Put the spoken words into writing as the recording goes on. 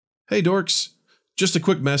Hey dorks, just a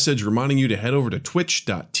quick message reminding you to head over to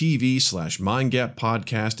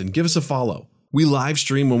twitch.tv/mindgappodcast and give us a follow. We live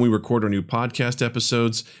stream when we record our new podcast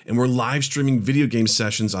episodes, and we're live streaming video game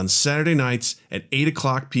sessions on Saturday nights at 8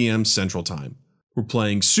 o'clock p.m. Central Time. We're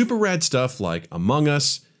playing super rad stuff like Among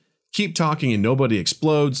Us, Keep Talking and Nobody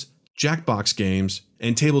Explodes, Jackbox games,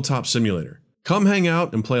 and Tabletop Simulator. Come hang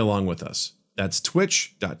out and play along with us. That's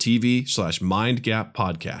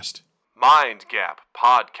twitch.tv/mindgappodcast. Mind Gap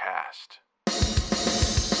Podcast.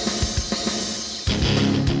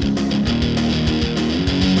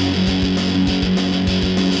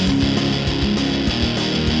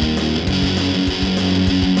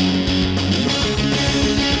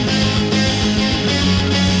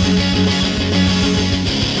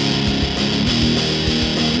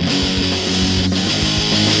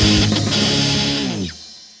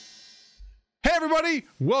 Hey everybody,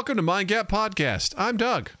 welcome to Mind Gap Podcast. I'm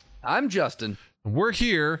Doug. I'm Justin. We're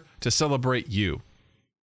here to celebrate you.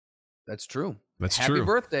 That's true. That's Happy true. Happy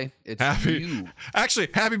birthday. It's you. Actually,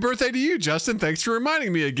 happy birthday to you, Justin. Thanks for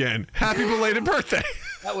reminding me again. Happy belated birthday.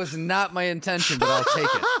 That was not my intention, but I'll take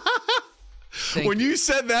it. When you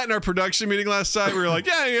said that in our production meeting last night, we were like,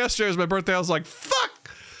 yeah, yesterday was my birthday. I was like,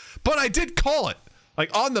 fuck. But I did call it,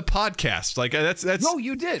 like, on the podcast. Like, that's No,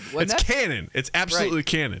 you did. It's canon. It's absolutely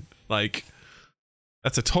canon. Like,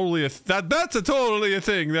 that's a totally a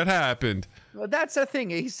thing that happened. Well, that's the thing.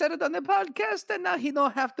 He said it on the podcast, and now he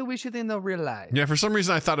don't have to wish it in the real life. Yeah, for some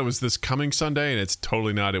reason I thought it was this coming Sunday, and it's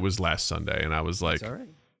totally not. It was last Sunday, and I was like, that's all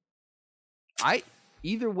right.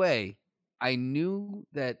 Either way, I knew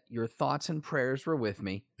that your thoughts and prayers were with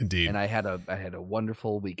me. Indeed. And I had a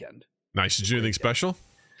wonderful weekend. Nice. Did you do anything special?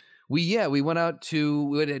 We went out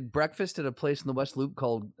we had breakfast at a place in the West Loop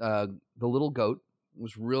called The Little Goat. It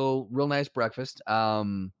was real nice breakfast.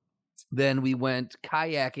 Then we went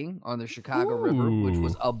kayaking on the Chicago River, which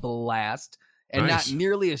was a blast and nice. Not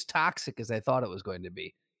nearly as toxic as I thought it was going to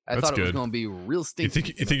be. I thought it was going to be real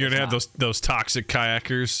stinky. You think you're gonna have those toxic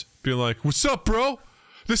kayakers be like, "What's up, bro?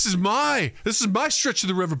 This is my stretch of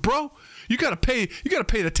the river, bro. You gotta pay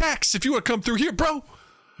the tax if you want to come through here, bro."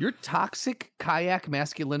 Your toxic kayak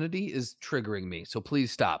masculinity is triggering me, so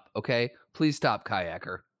please stop. Okay, please stop,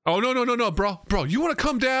 kayaker. Oh, no, bro. You want to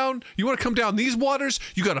come down? You want to come down these waters?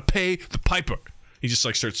 You got to pay the piper. He just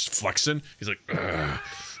like starts flexing. He's like,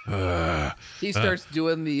 he starts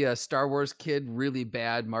doing the Star Wars kid really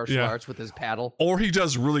bad martial arts with his paddle. Or he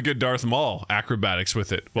does really good Darth Maul acrobatics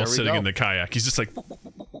with it while sitting in the kayak. He's just like,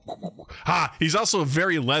 he's also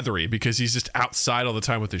very leathery because he's just outside all the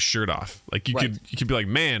time with his shirt off. Like you could be like,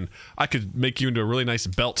 man, I could make you into a really nice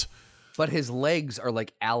belt. But his legs are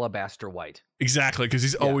like alabaster white. Exactly, because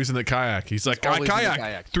he's always in the kayak. He's like, I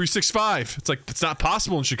kayak 365. It's like, it's not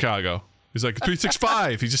possible in Chicago. He's like,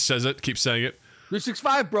 365. He just says it, keeps saying it.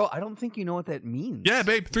 365, bro. I don't think you know what that means. Yeah,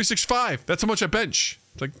 babe, 365. That's how much I bench.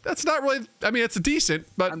 It's like, that's not really, I mean, it's a decent,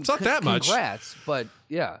 but it's not that much. Congrats, but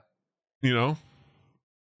yeah. You know?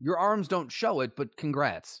 Your arms don't show it, but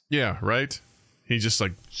congrats. Yeah, right? He just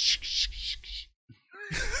like,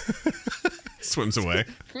 swims away.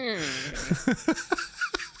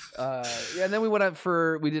 And then we went out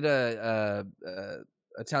we did a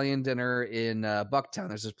Italian dinner in Bucktown.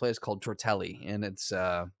 There's this place called Tortelli, and it's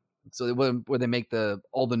where they make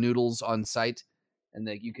all the noodles on site, and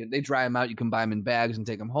they dry them out. You can buy them in bags and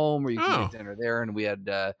take them home, or you can get dinner there. And we had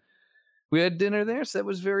dinner there, so that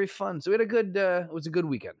was very fun. So we had it was a good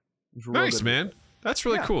weekend. It was nice, man. Weekend. That's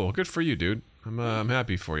really cool. Good for you, dude. I'm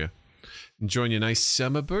happy for you. Enjoying your nice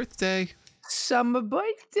summer birthday. And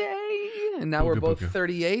now we're both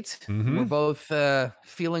 38. Mm-hmm. We're both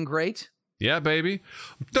feeling great. Yeah, baby.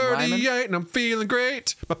 I'm 38 and I'm feeling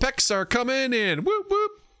great. My pecs are coming in. Whoop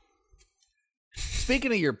whoop.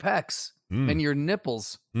 Speaking of your pecs and your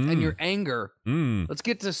nipples and your anger, let's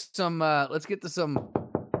get to some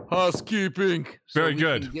housekeeping. Very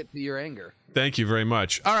good. We can get to your anger. Thank you very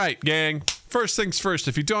much. All right, gang. First things first.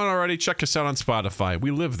 If you don't already, check us out on Spotify.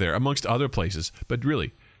 We live there, amongst other places. But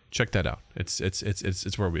really, check that out.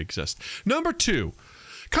 It's where we exist. Number 2,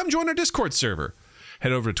 come join our Discord server.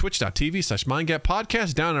 Head over to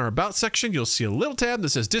twitch.tv/mindgappodcast. Down in our About section, you'll see a little tab that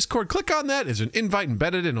says Discord. Click on that. There's an invite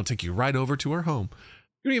embedded, and it'll take you right over to our home.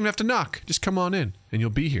 You don't even have to knock. Just come on in, and you'll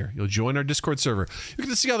be here. You'll join our Discord server. You get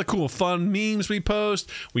to see all the cool, fun memes we post.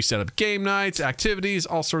 We set up game nights, activities,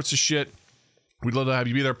 all sorts of shit. We'd love to have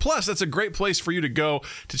you be there. Plus, that's a great place for you to go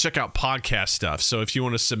to check out podcast stuff. So if you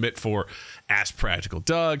want to submit for Ask Practical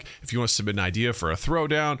Doug, if you want to submit an idea for a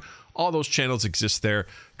throwdown, all those channels exist there.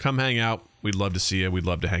 Come hang out. We'd love to see you. We'd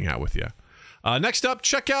love to hang out with you. Next up,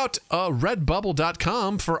 check out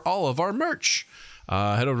redbubble.com for all of our merch.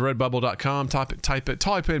 Head over to redbubble.com, type in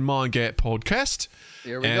Mongat Podcast.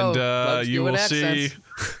 Here we and go. you will see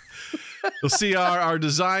you'll see our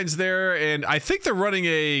designs there, and I think they're running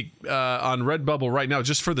a on Redbubble right now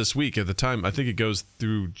just for this week. At the time, I think it goes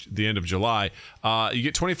through the end of July. You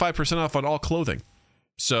get 25% off on all clothing.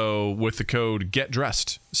 So with the code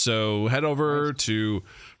GetDressed. So head over to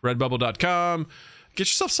redbubble.com. Get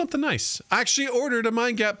yourself something nice. I actually ordered a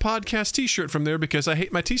Mind Gap Podcast t-shirt from there because I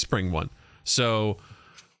hate my Teespring one. So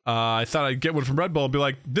I thought I'd get one from Redbubble and be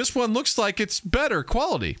like, this one looks like it's better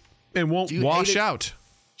quality and won't wash out.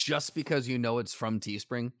 Just because you know it's from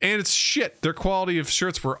Teespring? And it's shit. Their quality of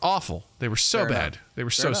shirts were awful. They were so bad. They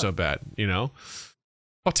were so bad, you know?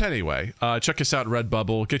 But anyway, check us out at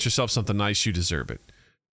Redbubble. Get yourself something nice. You deserve it.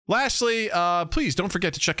 Lastly, please don't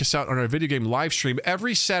forget to check us out on our video game live stream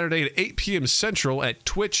every Saturday at 8 p.m. Central at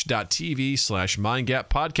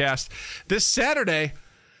twitch.tv/MindGapPodcast. This Saturday,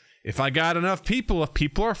 if I got enough people, if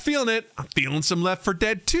people are feeling it, I'm feeling some Left 4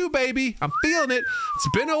 Dead 2, baby. I'm feeling it. It's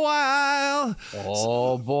been a while.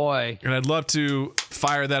 Oh, boy. And I'd love to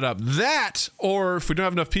fire that up. That, or if we don't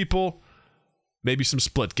have enough people, maybe some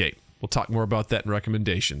Splitgate. We'll talk more about that in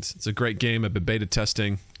recommendations. It's a great game. I've been beta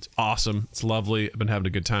testing. It's awesome. It's lovely. I've been having a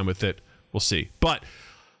good time with it. We'll see. But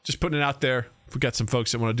just putting it out there. If we got some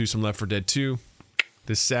folks that want to do some Left 4 Dead 2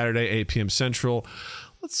 this Saturday, 8 p.m. Central,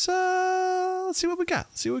 let's see what we got.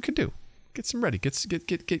 Let's see what we can do. Get some ready. Get it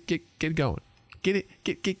going. Get it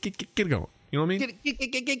going. You know what I mean? Get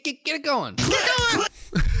it going. Get it going.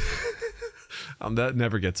 That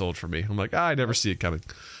never gets old for me. I'm like, I never see it coming.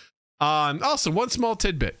 Also, one small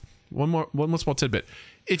tidbit. One more small tidbit.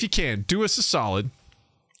 If you can, do us a solid.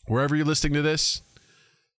 Wherever you're listening to this,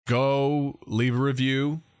 go leave a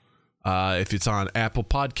review. If it's on Apple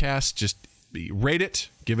Podcasts, just rate it.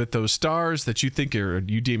 Give it those stars that you think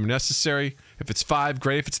you deem necessary. If it's 5,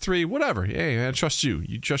 great. If it's 3, whatever. Hey, I trust you.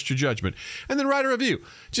 You trust your judgment. And then write a review.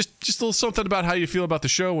 Just a little something about how you feel about the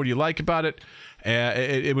show. What do you like about it?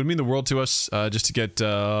 It would mean the world to us. Just to get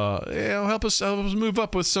help us move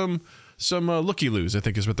up with some looky-loos, I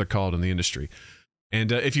think is what they're called in the industry.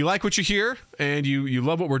 And if you like what you hear and you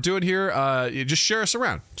love what we're doing here, you just share us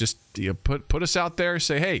around. Just put us out there.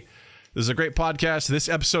 Say, hey, this is a great podcast. This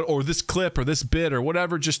episode or this clip or this bit or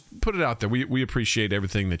whatever, just put it out there. We appreciate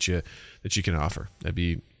everything that you can offer. That'd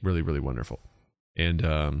be really, really wonderful. And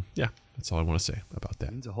yeah, that's all I want to say about that.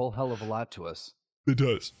 It means a whole hell of a lot to us. It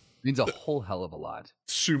does. It means a whole hell of a lot.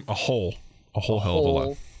 A whole hell of a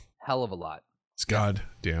lot. Hell of a lot. It's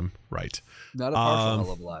goddamn right. Not a partial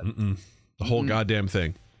hell of a lot. The whole goddamn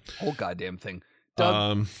thing. Whole goddamn thing.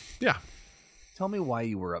 Doug, yeah. Tell me why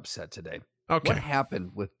you were upset today. Okay. What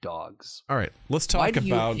happened with dogs? All right. Let's talk about. Why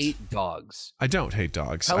do about. you hate dogs? I don't hate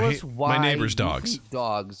dogs. Tell I us hate why my neighbor's you dogs. think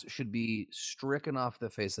dogs should be stricken off the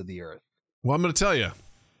face of the earth. Well, I'm going to tell you.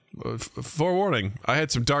 Forewarning. I had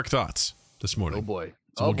some dark thoughts this morning. Oh boy.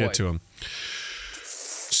 So we'll get to them.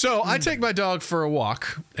 So I take my dog for a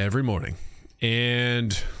walk every morning,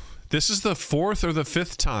 and this is the 4th or the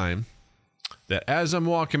 5th time that as I'm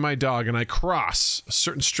walking my dog and I cross a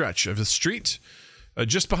certain stretch of the street,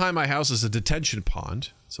 just behind my house is a detention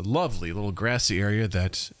pond. It's a lovely little grassy area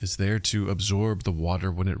that is there to absorb the water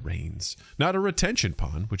when it rains. Not a retention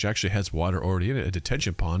pond, which actually has water already in it. A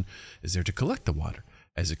detention pond is there to collect the water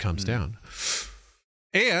as it comes down.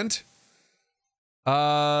 And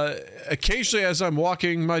occasionally as I'm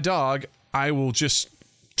walking my dog, I will just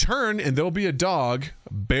turn and there'll be a dog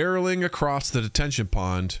barreling across the detention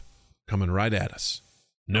pond coming right at us.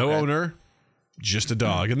 No owner, just a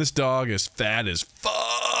dog. And this dog is fat as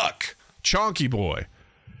fuck. Chonky boy.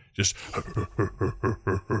 Just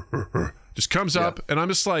comes up and I'm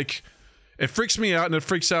just like, it freaks me out and it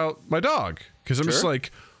freaks out my dog. Because I'm just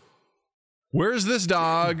like, where's this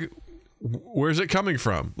dog? Where's it coming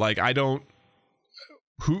from? Like, I don't,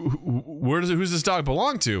 who's this dog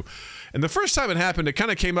belong to? And the first time it happened, it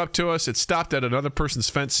kind of came up to us. It stopped at another person's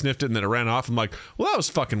fence, sniffed it, and then it ran off. I'm like, well, that was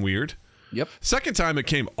fucking weird. Yep. Second time it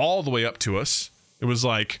came all the way up to us. It was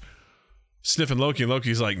like sniffing Loki, and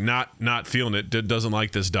Loki's like not feeling it. Doesn't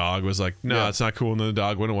like this dog. Was like, no, it's not cool. And then the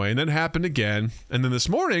dog went away. And then it happened again. And then this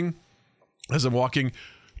morning, as I'm walking,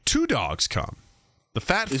 2 dogs come. The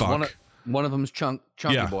fat fuck. One of them's Chunky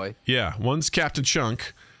Boy. Yeah, one's Captain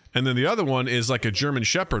Chunk. And then the other one is like a German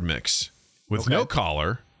Shepherd mix with no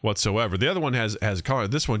collar whatsoever. The other one has a collar.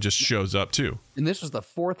 This one just shows up too. And this was the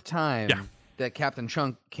 4th time that Captain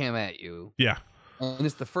Chunk came at you. Yeah. And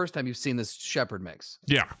it's the first time you've seen this Shepherd mix.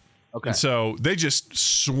 Yeah. Okay. And so they just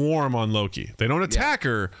swarm on Loki. They don't attack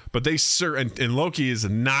her, but they and Loki is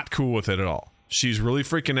not cool with it at all. She's really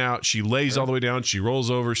freaking out. She lays all the way down. She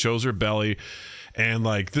rolls over, shows her belly. And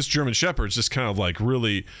like this German Shepherd's just kind of like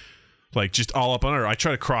really like just all up on her. I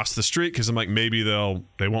try to cross the street because I'm like, maybe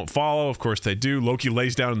they won't follow. Of course they do. Loki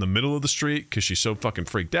lays down in the middle of the street because she's so fucking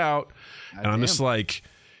freaked out. And I'm just like,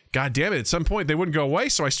 God damn it. At some point they wouldn't go away.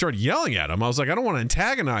 So I started yelling at him. I was like, I don't want to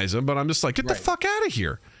antagonize him, but I'm just like, get the fuck out of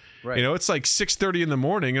here. Right. You know, it's like 6:30 in the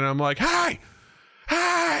morning and I'm like, hey,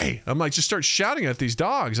 I'm like, just start shouting at these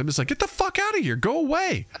dogs. I'm just like, get the fuck out of here. Go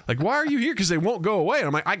away. Like, why are you here? Because they won't go away. And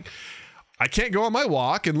I'm like, I can't go on my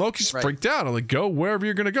walk. And Loki's freaked out. I'm like, go wherever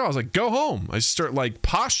you're going to go. I was like, go home. I start like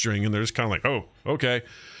posturing and they're just kind of like, oh, okay.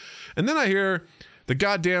 And then I hear the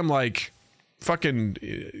goddamn like fucking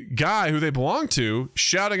guy who they belong to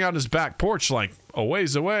shouting out his back porch like a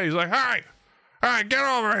ways away. He's like, hey, get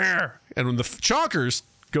over here. And when the chonkers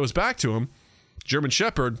goes back to him, German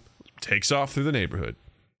Shepherd takes off through the neighborhood.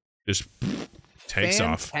 Just takes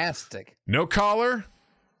off. Fantastic. No collar,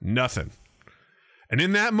 nothing. And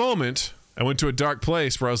in that moment, I went to a dark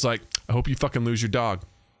place where I was like, I hope you fucking lose your dog.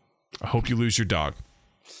 I hope you lose your dog.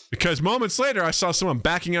 Because moments later, I saw someone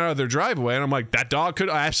backing out of their driveway, and I'm like, that dog could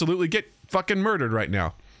absolutely get fucking murdered right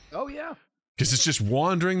now. Oh, yeah. Because it's just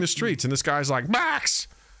wandering the streets, and this guy's like, Max!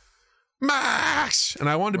 And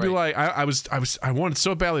I wanted to be like, I wanted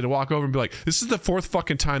so badly to walk over and be like, this is the fourth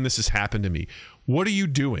fucking time this has happened to me. What are you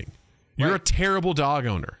doing? You're a terrible dog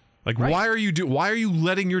owner. Like, why are you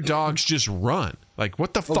letting your dogs just run? Like,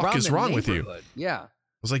 what the fuck is wrong with you? Yeah. I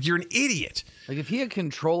was like, you're an idiot. Like, if he had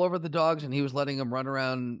control over the dogs and he was letting them run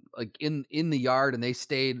around like in the yard and they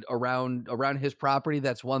stayed around his property,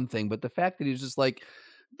 that's one thing. But the fact that he was just like,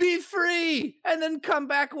 be free and then come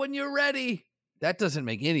back when you're ready. That doesn't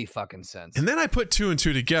make any fucking sense. And then I put two and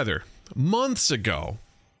two together. Months ago,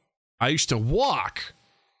 I used to walk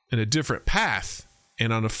in a different path.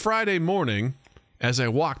 And on a Friday morning, as I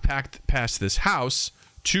walked past this house,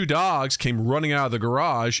 two dogs came running out of the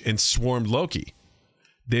garage and swarmed Loki.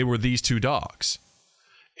 They were these two dogs.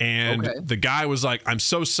 And the guy was like, I'm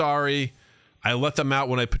so sorry. I let them out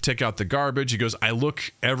when I take out the garbage. He goes, I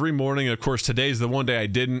look every morning. Of course, today's the one day I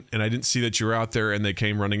didn't, and I didn't see that you were out there, and they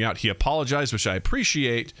came running out. He apologized, which I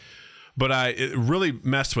appreciate, but it really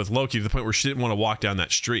messed with Loki to the point where she didn't want to walk down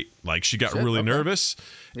that street. Like, she got really nervous,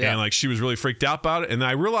 and like she was really freaked out about it. And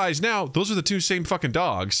I realize now those are the two same fucking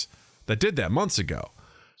dogs that did that months ago.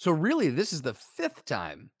 So really, this is the fifth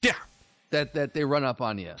time. Yeah. That they run up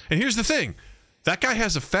on you. And here's the thing. That guy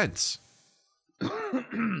has a fence.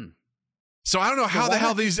 So I don't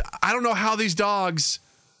know how these dogs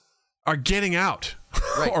are getting out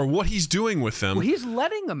or what he's doing with them. Well, he's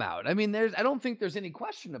letting them out. I mean, I don't think there's any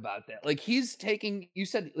question about that. Like, you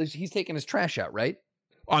said he's taking his trash out, right?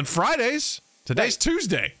 On Fridays. Today's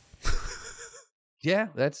Tuesday. Yeah,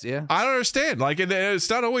 I don't understand. Like, it's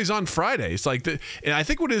not always on Fridays. Like, and I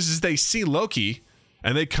think what it is they see Loki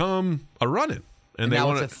and they come a running. And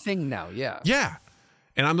now it's a thing now, yeah. Yeah.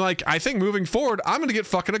 And I'm like, I think moving forward, I'm going to get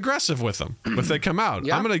fucking aggressive with them if they come out.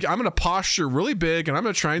 Yeah. I'm going to posture really big and I'm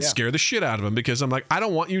going to try and scare the shit out of them because I'm like, I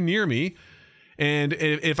don't want you near me. And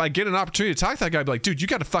if I get an opportunity to talk to that guy, I'd be like, dude, you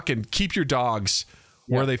got to fucking keep your dogs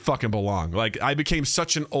where they fucking belong. Like, I became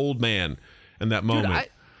such an old man in that moment. Dude,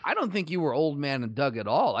 I don't think you were old man and Doug at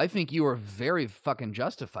all. I think you were very fucking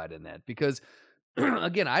justified in that because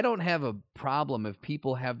again, I don't have a problem if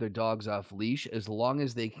people have their dogs off leash as long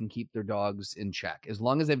as they can keep their dogs in check, as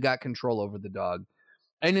long as they've got control over the dog.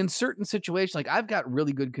 And in certain situations, like I've got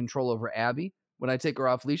really good control over Abby when I take her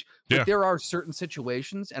off leash, but there are certain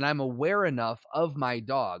situations and I'm aware enough of my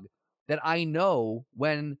dog that I know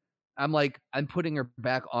when I'm putting her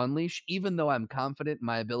back on leash, even though I'm confident in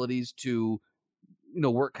my abilities to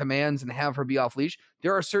work commands and have her be off leash.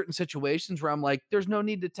 There are certain situations where I'm like, there's no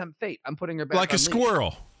need to tempt fate. I'm putting her back like on a leash.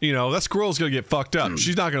 Squirrel. That squirrel's going to get fucked up.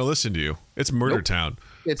 She's not going to listen to you. It's murder town.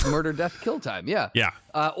 It's murder, death, kill time. Yeah. Yeah.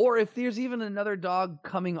 Or if there's even another dog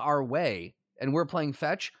coming our way and we're playing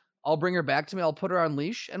fetch, I'll bring her back to me. I'll put her on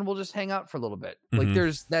leash and we'll just hang out for a little bit. Like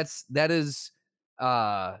that is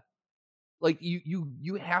like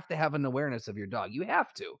you have to have an awareness of your dog. You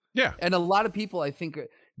have to. Yeah. And a lot of people, I think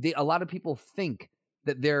think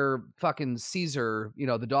that they're fucking Caesar,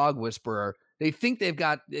 the dog whisperer. They think they've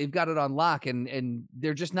got it on lock and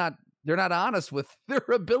they're just not, they're not honest with their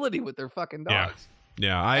ability with their fucking dogs.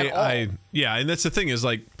 Yeah. And that's the thing is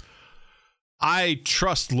like, I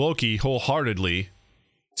trust Loki wholeheartedly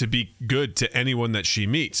to be good to anyone that she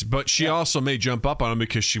meets, but she also may jump up on them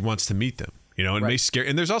because she wants to meet them. you know, and may scare.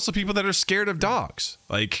 And there's also people that are scared of dogs,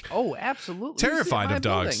 like oh, absolutely, terrified of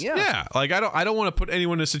dogs. Yeah, like I don't want to put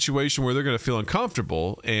anyone in a situation where they're going to feel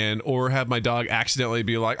uncomfortable or have my dog accidentally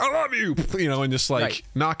be like, I love you, you know, and just like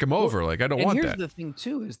knock him over. Like I don't want that. And here's the thing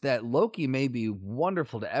too, is that Loki may be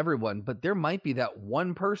wonderful to everyone, but there might be that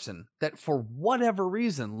one person that for whatever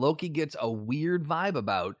reason Loki gets a weird vibe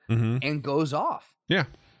about and goes off. Yeah,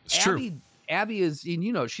 it's true. Abby is,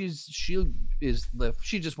 you know, she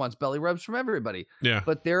just wants belly rubs from everybody. Yeah.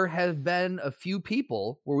 But there have been a few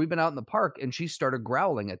people where we've been out in the park and she started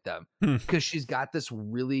growling at them because she's got this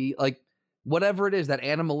really, like, whatever it is, that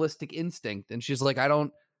animalistic instinct, and she's like, I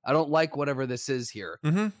don't like whatever this is here.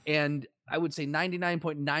 And I would say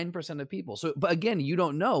 99.9% of people. So, but again, you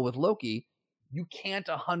don't know with Loki, you can't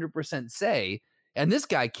 100% say, and this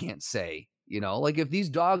guy can't say. You know, like if these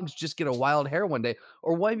dogs just get a wild hair one day,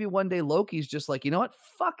 or maybe one day Loki's just like, you know what,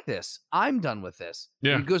 fuck this, I'm done with this.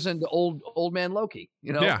 Yeah, he goes into old man Loki,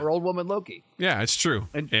 you know, or old woman Loki. Yeah, it's true.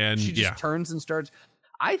 And she just turns and starts.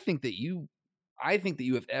 I think that you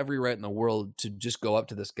have every right in the world to just go up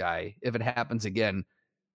to this guy if it happens again,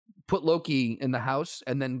 put Loki in the house,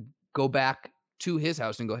 and then go back to his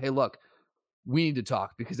house and go, hey, look, we need to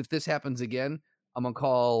talk, because if this happens again, I'm going to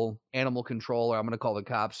call animal control, or I'm going to call the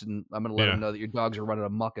cops, and I'm going to let them know that your dogs are running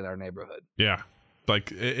amok in our neighborhood. Yeah.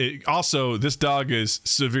 Like, also, this dog is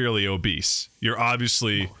severely obese. You're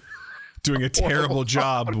obviously doing a terrible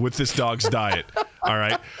job with this dog's diet. All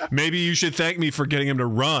right. Maybe you should thank me for getting him to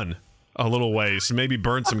run a little ways, maybe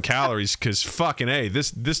burn some calories, because fucking A,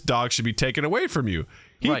 this dog should be taken away from you.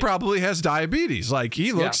 He probably has diabetes. Like,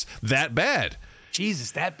 he looks that bad.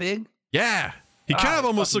 Jesus, that big? Yeah. He kind of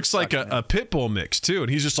almost looks like a pit bull mix too,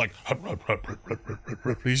 and he's just like,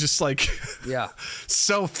 he's just like,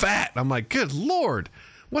 so fat. I'm like, good Lord,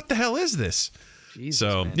 what the hell is this? Jesus,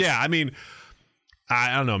 so man. Yeah, I mean,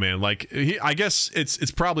 I don't know, man. Like, I guess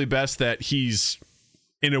it's probably best that he's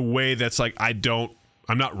in a way that's like,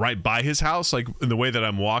 I'm not right by his house, like in the way that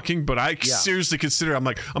I'm walking, but I seriously consider, I'm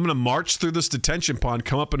gonna march through this detention pond,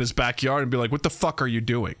 come up in his backyard, and be like, what the fuck are you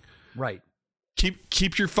doing? Right.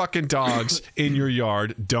 Keep your fucking dogs in your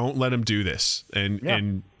yard. Don't let them do this.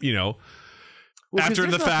 And you know, after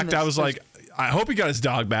the fact, I was like, I hope he got his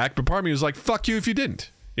dog back. But part of me was like, fuck you if you didn't.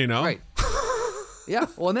 You know, right? Yeah.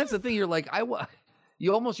 Well, and that's the thing. You're like,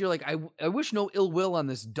 you're like, I wish no ill will on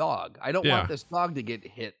this dog. I don't want this dog to get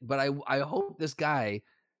hit, but I hope this guy.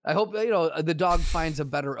 I hope, you know, the dog finds a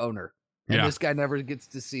better owner. And this guy never gets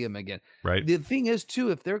to see him again. Right. The thing is, too,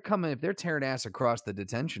 if they're tearing ass across the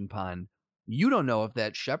detention pond, you don't know if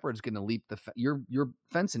that shepherd's going to leap your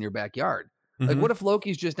fence in your backyard. Like, what if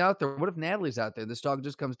Loki's just out there? What if Natalie's out there? This dog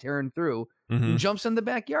just comes tearing through and jumps in the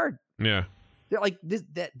backyard. Yeah. They're like,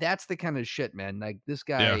 that's the kind of shit, man. Like, this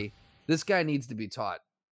guy needs to be taught.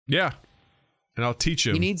 Yeah. And I'll teach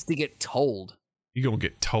him. He needs to get told. You're going to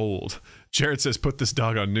get told. Jared says, put this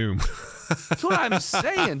dog on Noom. That's what I'm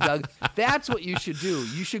saying, Doug. That's what you should do.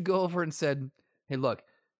 You should go over and said, hey, look,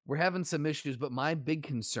 we're having some issues, but my big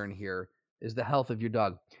concern here is the health of your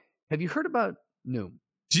dog. Have you heard about Noom?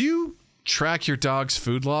 Do you track your dog's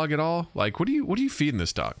food log at all? Like, what are you feeding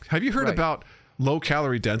this dog? Have you heard about low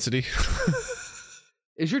calorie density?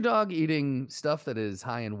 Is your dog eating stuff that is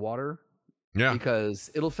high in water? Yeah. Because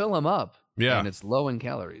it'll fill him up. Yeah. And it's low in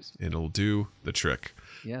calories. It'll do the trick.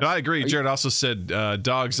 Yeah. No, I agree. Jared also said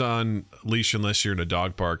dogs on leash unless you're in a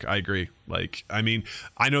dog park. I agree. Like, I mean,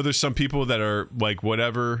 I know there's some people that are like,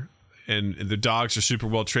 whatever, and the dogs are super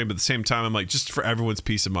well trained, but at the same time, I'm like, just for everyone's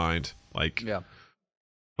peace of mind, like,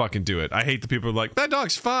 fucking do it. I hate the people who are like, that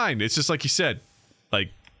dog's fine. It's just like you said,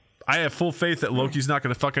 like, I have full faith that Loki's not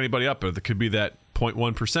going to fuck anybody up, but there could be that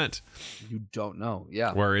 0.1%. You don't know.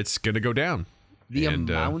 Yeah. Where it's going to go down. The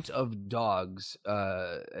amount of dogs,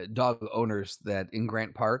 dog owners that in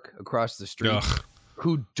Grant Park across the street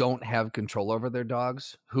who don't have control over their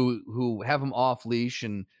dogs, who have them off leash,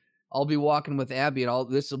 and I'll be walking with Abby, and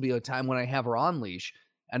this will be a time when I have her on leash,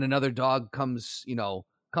 and another dog comes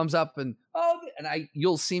up and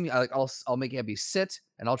you'll see me, I'll make Abby sit,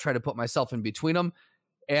 and I'll try to put myself in between them,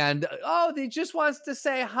 and they just wants to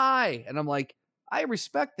say hi, and I'm like, I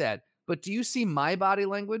respect that, but do you see my body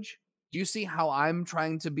language? Do you see how I'm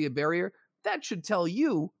trying to be a barrier? That should tell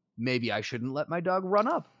you maybe I shouldn't let my dog run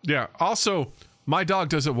up. Yeah. Also, my dog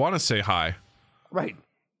doesn't want to say hi. Right.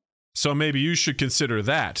 So maybe you should consider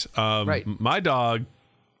that. Right. My dog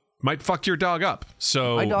might fuck your dog up.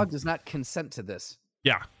 So my dog does not consent to this.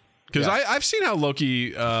 Yeah. Because I've seen how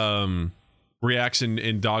Loki reacts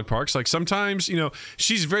in dog parks. Like sometimes,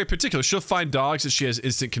 she's very particular. She'll find dogs that she has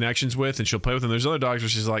instant connections with and she'll play with them. There's other dogs where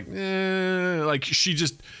she's like,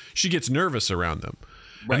 she gets nervous around them.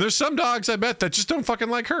 Right. And there's some dogs I bet that just don't fucking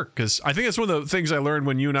like her, because I think it's one of the things I learned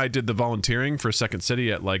when you and I did the volunteering for Second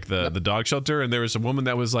City at like the dog shelter, and there was a woman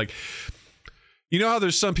that was like, you know how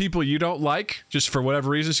there's some people you don't like just for whatever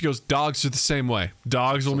reason? She goes, dogs are the same way.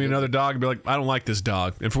 Dogs will meet another dog and be like, I don't like this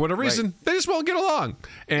dog. And for whatever reason, they just won't get along.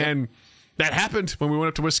 And that happened when we went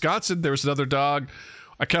up to Wisconsin. There was another dog.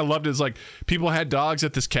 I kind of loved it. It's like people had dogs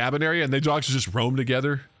at this cabin area and the dogs would just roam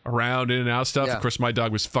together around in and out stuff. Yeah. Of course, my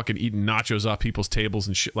dog was fucking eating nachos off people's tables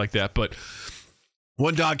and shit like that. But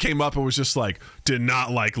one dog came up and was just like, did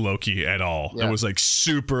not like Loki at all. Yeah. It was like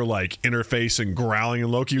super like interface and growling.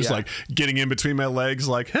 And Loki was like getting in between my legs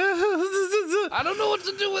like, I don't know what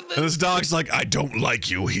to do with and this. this dog's like, I don't like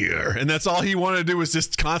you here. And that's all he wanted to do was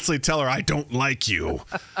just constantly tell her, I don't like you.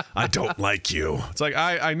 I don't like you. It's like,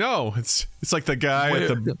 I know. It's like the guy at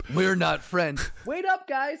the... We're not friends. Wait up,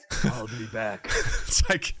 guys. I'll be back. It's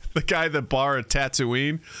like the guy at the bar at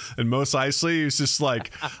Tatooine and Mos Eisley. He's just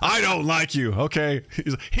like, I don't like you. Okay.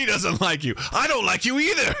 He doesn't like you. I don't like you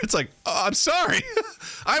either. It's like, oh, I'm sorry.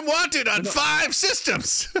 I'm wanted on 5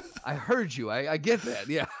 systems. I heard you. I get that.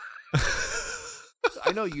 Yeah.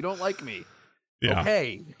 I know you don't like me. Yeah.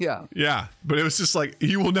 Okay. Yeah. Yeah. But it was just like,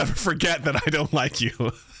 you will never forget that I don't like you.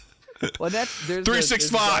 Well, there's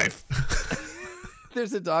 365.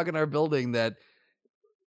 There's a dog in our building that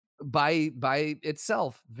by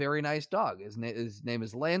itself, very nice dog. His name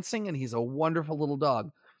is Lansing, and he's a wonderful little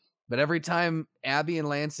dog. But every time Abby and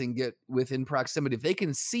Lansing get within proximity, if they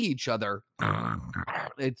can see each other,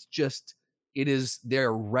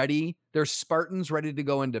 they're ready. They're Spartans ready to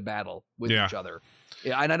go into battle with each other.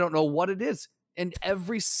 Yeah, and I don't know what it is. And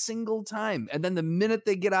every single time, and then the minute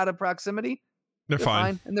they get out of proximity, they're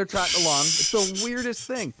fine. And they're trotting along. It's the weirdest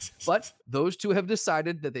thing. But those two have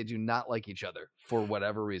decided that they do not like each other for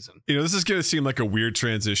whatever reason. You know, this is going to seem like a weird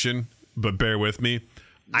transition, but bear with me.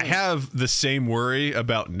 I have the same worry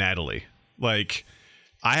about Natalie. Like,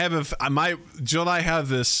 Jill and I have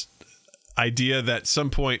this idea that at some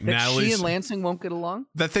point Natalie, she and Lansing won't get along.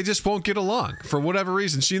 That they just won't get along for whatever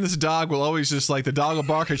reason. She and this dog will always just like, the dog will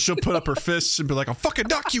bark and she'll put up her fists and be like, I'll fucking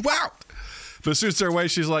knock you out. But as soon as they're away,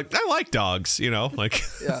 she's like, I like dogs, you know, like,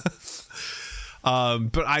 Yeah.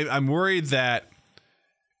 but I'm worried that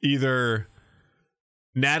either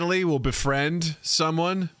Natalie will befriend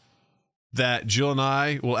someone that Jill and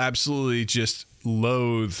I will absolutely just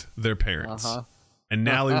loathe their parents. And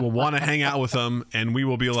Natalie will want to hang out with them, and we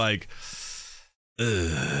will be like,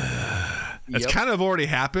 ugh. It's kind of already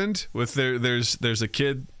happened with there's a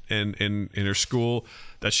kid in her school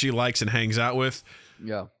that she likes and hangs out with.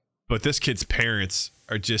 Yeah. But this kid's parents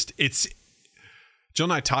are just, Jill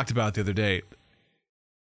and I talked about it the other day.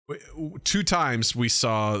 2 times we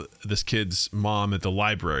saw this kid's mom at the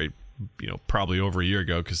library, you know, probably over a year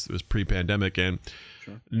ago because it was pre-pandemic, and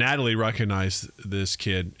Natalie recognized this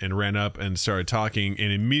kid and ran up and started talking,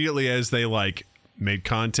 and immediately as they like made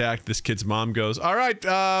contact, this kid's mom goes, all right,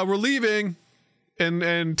 we're leaving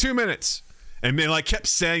in 2 minutes. And they like kept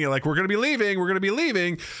saying it like, we're gonna be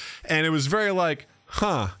leaving, and it was very like,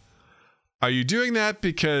 huh, are you doing that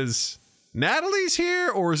because Natalie's here,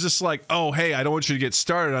 or is this like, oh hey, I don't want you to get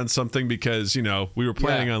started on something because, you know, we were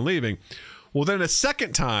planning on leaving? Well, then a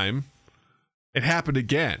second time it happened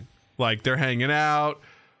again. Like, they're hanging out,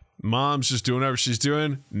 mom's just doing whatever she's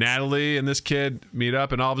doing, Natalie and this kid meet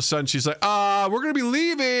up, and all of a sudden she's like, we're gonna be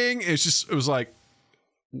leaving. It was like,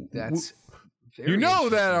 That's very you know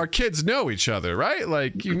that our kids know each other, right?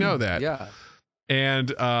 Like, you know that. Yeah. And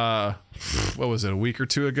what was it, a week or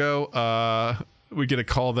 2 ago, we get a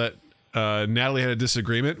call that Natalie had a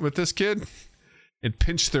disagreement with this kid and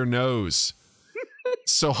pinched their nose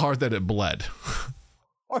so hard that it bled.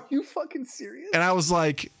 Are you fucking serious? And I was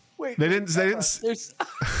like, Wait, they didn't there's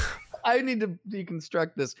I need to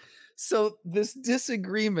deconstruct this. So this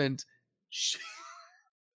disagreement,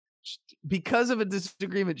 because of a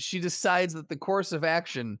disagreement, she decides that the course of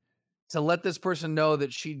action to let this person know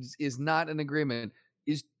that she is not in agreement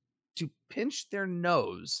is to pinch their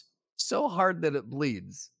nose so hard that it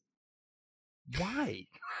bleeds. Why?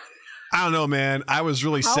 I don't know, man. I was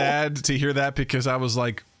really sad to hear that because I was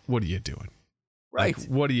like, what are you doing? Right. Like,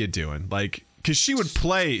 what are you doing? Like, because she would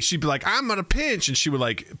play, she'd be like, I'm going to pinch. And she would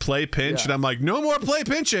like play pinch. And I'm like, no more play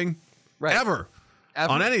pinching ever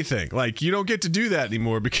on anything. Like, you don't get to do that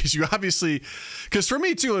anymore because you obviously, because for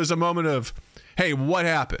me too, it was a moment of, hey, what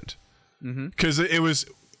happened? Because it was,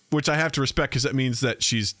 which I have to respect because that means that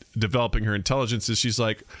she's developing her intelligence. Is she's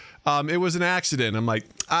like, it was an accident. I'm like,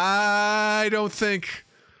 I don't think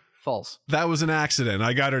false. That was an accident.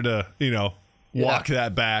 I got her to, you know, walk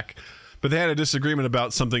that back. But they had a disagreement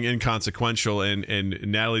about something inconsequential, and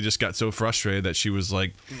Natalie just got so frustrated that she was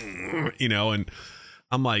like, you know, and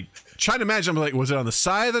I'm like trying to imagine. I'm like, was it on the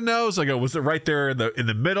side of the nose? I go, was it right there in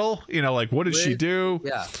the middle? You know, like what did she do?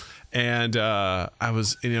 Yeah. And I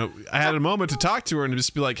was, I had a moment to talk to her and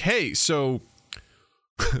just be like, hey, so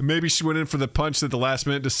maybe she went in for the punch at the last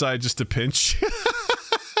minute, decided just to pinch.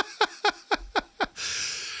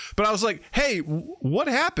 But I was like, hey, what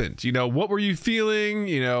happened? What were you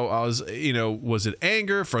feeling? I was, was it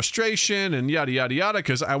anger, frustration, and yada, yada, yada?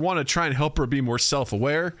 Because I want to try and help her be more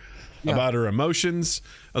self-aware about her emotions.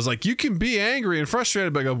 I was like, you can be angry and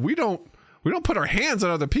frustrated, but I go, we don't put our hands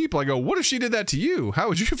on other people. I go, what if she did that to you? How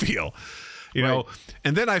would you feel? Know?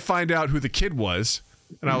 And then I find out who the kid was.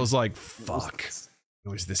 And I was like, fuck, it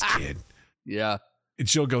was this kid. Yeah. And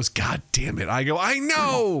Jill goes, God damn it. I go, I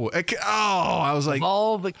know. I was like,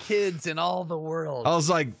 all the kids in all the world. I was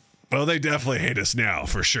like, well, they definitely hate us now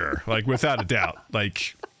for sure. Like without a doubt,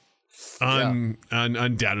 like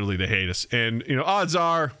undoubtedly they hate us. And, odds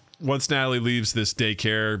are once Natalie leaves this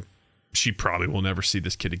daycare, she probably will never see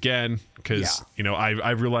this kid again because,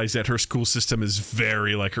 I realized that her school system is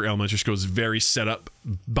very, like her elementary school is very set up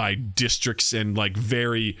by districts and like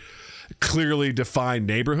very clearly defined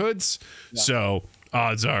neighborhoods. Yeah. So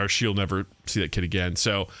odds are she'll never see that kid again.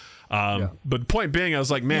 So, but the point being, I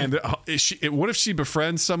was like, man, what if she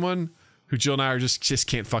befriends someone who Jill and I are just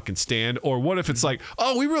can't fucking stand? Or what if it's like,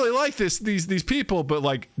 oh, we really like these people, but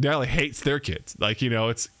like Natalie hates their kids. Like,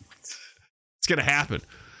 it's going to happen.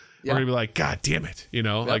 Yeah. We're going to be like, God damn it.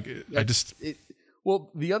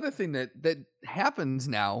 Well, the other thing that happens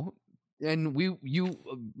now, and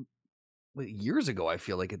years ago, I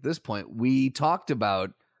feel like at this point, we talked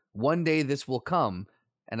about one day this will come.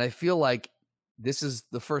 And I feel like this is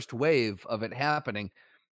the first wave of it happening,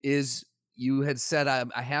 is you had said,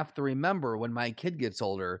 I have to remember when my kid gets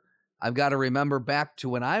older, I've got to remember back to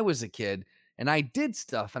when I was a kid and I did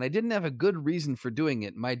stuff and I didn't have a good reason for doing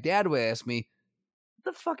it. My dad would ask me,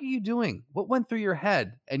 what the fuck are you doing? What went through your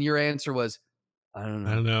head? And your answer was, I don't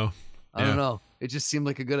know. I don't know. It just seemed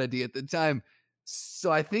like a good idea at the time.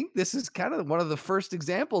 So I think this is kind of one of the first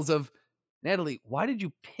examples of, Natalie, why did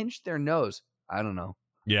you pinch their nose? I don't know.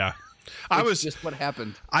 Yeah. It's just what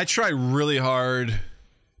happened. I try really hard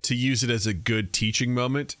to use it as a good teaching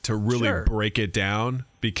moment to really break it down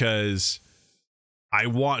because I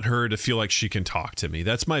want her to feel like she can talk to me.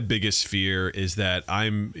 That's my biggest fear, is that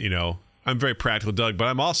I'm very practical Doug, but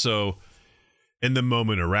I'm also in the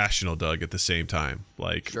moment irrational Doug at the same time.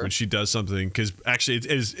 Like when she does something, because actually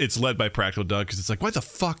it's led by practical Doug, because it's like, why the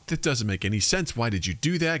fuck? That doesn't make any sense. Why did you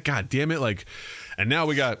do that? God damn it. Like, and now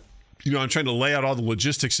we got, I'm trying to lay out all the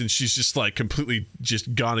logistics and she's just like completely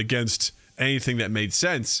just gone against anything that made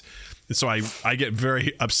sense. And so I get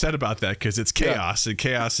very upset about that because it's chaos and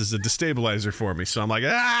chaos is a destabilizer for me. So I'm like,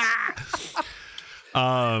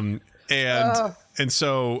 And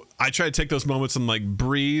so I try to take those moments and like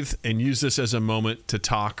breathe and use this as a moment to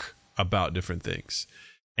talk about different things.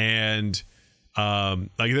 And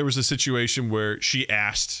like there was a situation where she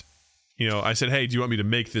asked, I said, hey, do you want me to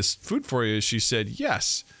make this food for you? She said,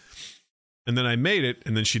 yes. And then I made it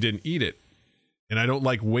and then she didn't eat it. And I don't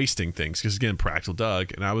like wasting things because, again, practical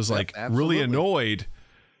Doug. And I was like really annoyed.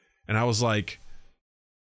 And I was like,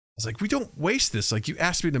 we don't waste this. Like, you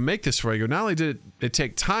asked me to make this for you. I go, not only did it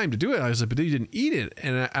take time to do it, I was like, but you didn't eat it.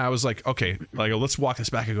 And I was like, okay, I go, let's walk this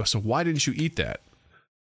back. I go, so why didn't you eat that?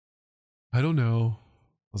 I don't know.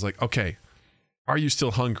 I was like, okay, are you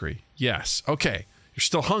still hungry? Yes. Okay, you're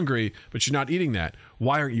still hungry, but you're not eating that.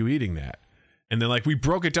 Why aren't you eating that? And then like we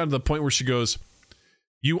broke it down to the point where she goes,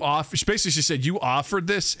 she said, you offered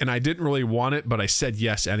this and I didn't really want it, but I said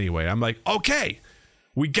yes anyway. I'm like, okay.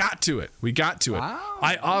 We got to it. Wow,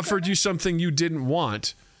 I offered you something you didn't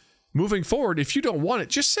want. Moving forward, if you don't want it,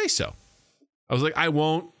 just say so. I was like, I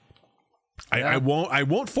won't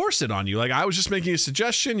force it on you. Like, I was just making a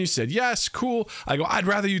suggestion. You said, yes, cool. I go, I'd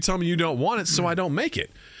rather you tell me you don't want it so I don't make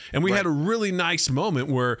it. And we had a really nice moment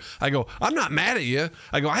where I go, I'm not mad at you.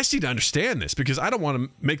 I go, I just need to understand this because I don't want to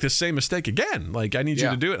make the same mistake again. Like, I need you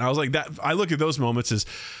to do it. And I was like, that. I look at those moments as,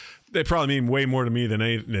 they probably mean way more to me than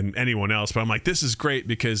anyone else. But I'm like, this is great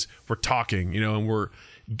because we're talking, and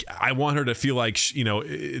I want her to feel like,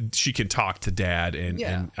 she can talk to dad.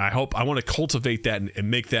 And I want to cultivate that and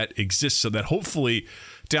make that exist so that hopefully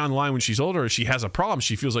down the line when she's older, if she has a problem,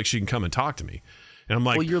 she feels like she can come and talk to me. And I'm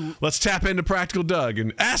like, let's tap into Practical Doug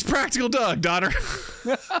and ask Practical Doug, daughter.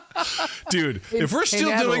 Dude, if we're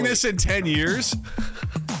still doing this in 10 years...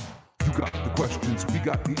 You got the questions, we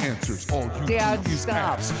got the answers. All you Dad, do is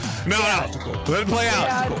stop. ask. No. Let it play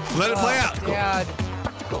out. Let it play out. Dad.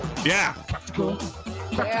 Yeah. Practical.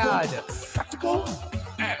 Dad. Practical.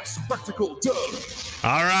 Ask Practical Doug.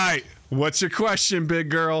 All right. What's your question, big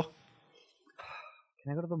girl? Can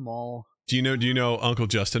I go to the mall? Do you know Uncle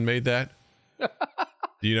Justin made that?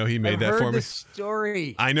 Do you know he made that for me? This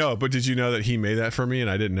story. I know, but did you know that he made that for me and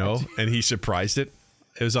I didn't know? And he surprised it.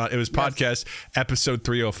 It was podcast episode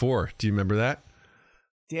 304. Do you remember that?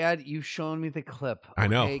 Dad, you've shown me the clip. I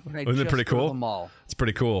know. Okay, can I Isn't it just pretty go to cool? the mall? It's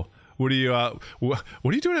pretty cool. What are you what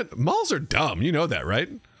are you doing at malls are dumb. You know that, right?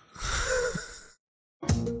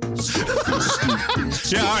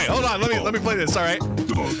 Yeah, all right. Hold on. Let me play this, all right?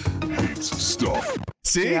 Doug hates stuff.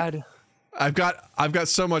 See? Dad. I've got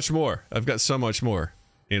so much more. I've got so much more,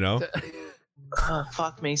 you know?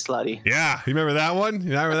 Fuck me, slutty. Yeah, you remember that one?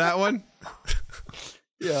 You remember that one?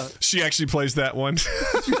 Yeah. She actually plays that one.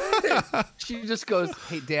 She just goes,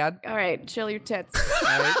 "Hey, Dad." All right, chill your tits.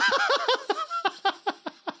 All right.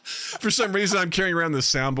 For some reason, I'm carrying around the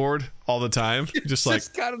soundboard all the time. Just like,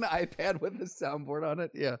 Just got an iPad with a soundboard on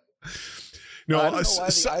it. Yeah. no, I don't know why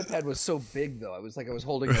the iPad was so big though. I was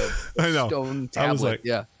holding a I know. stone I was tablet. like-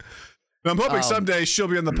 Yeah. I'm hoping someday she'll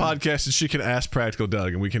be on the podcast and she can ask Practical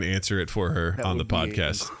Doug and we can answer it for her That on the would be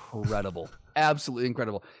podcast. Incredible. Absolutely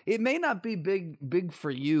incredible. It may not be big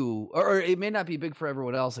for you, or it may not be big for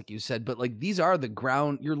everyone else, like you said, but like these are the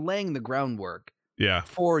ground, you're laying the groundwork Yeah.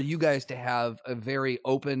 for you guys to have a very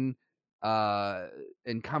open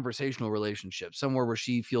and conversational relationship, somewhere where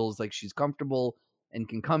she feels like she's comfortable and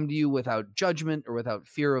can come to you without judgment or without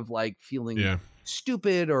fear of like feeling Yeah.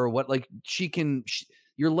 stupid or what. Like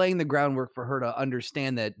you're laying the groundwork for her to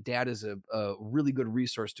understand that Dad is a really good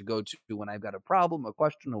resource to go to when I've got a problem, a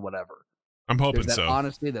question, or whatever. I'm hoping There's that so.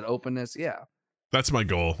 honesty, that openness. Yeah. That's my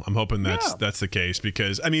goal. I'm hoping that's the case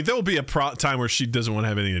because I mean there will be a time where she doesn't want to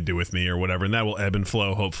have anything to do with me or whatever, and that will ebb and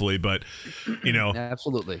flow hopefully. But you know,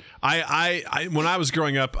 Absolutely. I when I was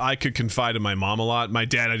growing up, I could confide in my mom a lot. My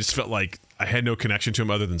dad, I just felt like I had no connection to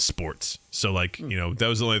him other than sports. So like you know that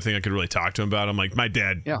was the only thing I could really talk to him about. I'm like my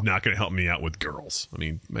dad not going to help me out with girls. I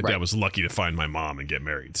mean my dad was lucky to find my mom and get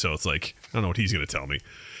married. So it's like I don't know what he's going to tell me.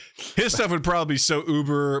 His stuff would probably be so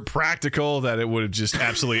uber practical that it would have just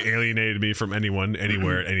absolutely alienated me from anyone,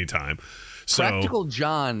 anywhere, at any time. So, Practical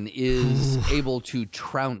John is able to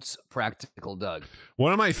trounce Practical Doug.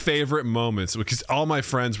 one of my favorite moments, because all my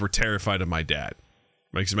friends were terrified of my dad.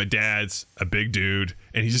 Right? Because my dad's a big dude,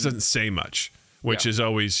 and he just doesn't say much, which is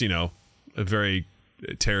always, you know, a very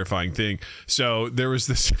terrifying thing. So there was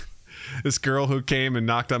this girl who came and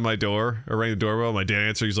knocked on my door, or rang the doorbell. My dad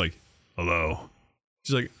answered. He's like, "Hello."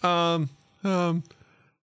 She's like,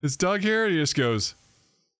 is Doug here? And he just goes,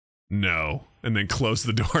 "No," and then closed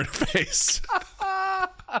the door in her face.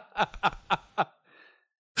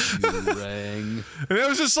 You rang. And it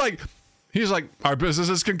was just like, he's like, "Our business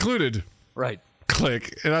is concluded." Right.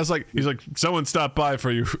 Click. And I was like, he's like, "Someone stopped by for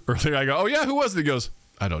you earlier." I go, "Oh yeah, who was it?" He goes,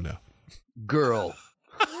 "I don't know." Girl.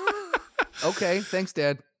 Okay. Thanks,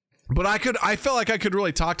 Dad. But I felt like I could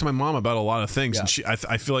really talk to my mom about a lot of things, and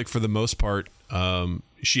I feel like for the most part,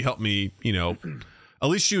 she helped me. You know, at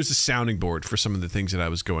least she was a sounding board for some of the things that I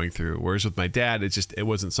was going through. Whereas with my dad, it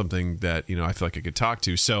wasn't something that I feel like I could talk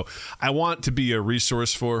to. So I want to be a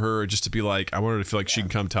resource for her, just to be like I want her to feel like she can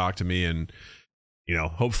come talk to me, and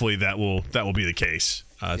hopefully that will be the case.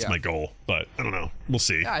 That's my goal, but I don't know. We'll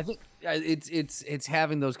see. Yeah, I think it's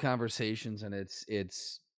having those conversations, and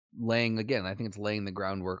it's laying the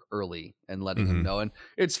groundwork early and letting them know, and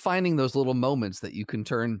it's finding those little moments that you can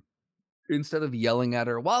turn, instead of yelling at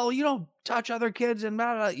her, "Well, you don't touch other kids," and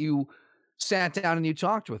blah, blah, blah, you sat down and you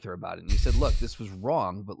talked with her about it, and you said, "Look, this was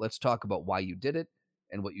wrong, but let's talk about why you did it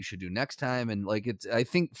and what you should do next time." And like I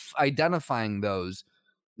think identifying those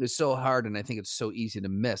is so hard, and I think it's so easy to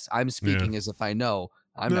miss. I'm speaking as if I know.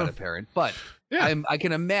 I'm not a parent, but I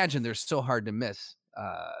can imagine they're so hard to miss.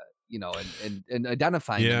 And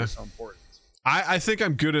identifying them is so important. I think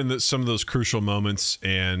I'm good in some of those crucial moments,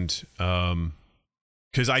 and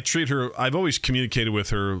because I treat her, I've always communicated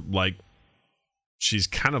with her like she's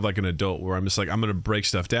kind of like an adult, where I'm just like, I'm going to break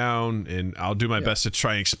stuff down, and I'll do my best to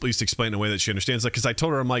try and at least explain in a way that she understands. Like, because I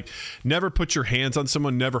told her, I'm like, never put your hands on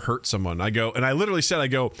someone, never hurt someone. I literally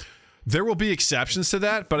said, there will be exceptions to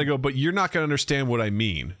that, but you're not going to understand what I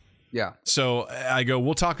mean. Yeah. So I go,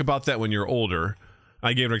 we'll talk about that when you're older.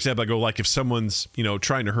 I gave an example. I go, like, if someone's,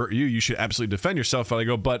 trying to hurt you, you should absolutely defend yourself. But I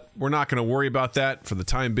go, but we're not going to worry about that for the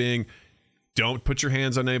time being. Don't put your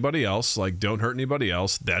hands on anybody else. Like, don't hurt anybody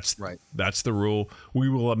else. That's right. That's the rule. We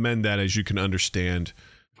will amend that as you can understand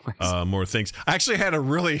more things. I actually had a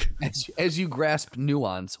really... As you grasp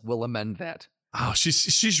nuance, we'll amend that. Oh,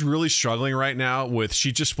 she's really struggling right now with,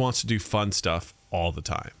 she just wants to do fun stuff all the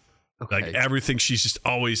time. Okay. Like, everything she's just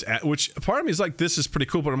always at, which part of me is like, this is pretty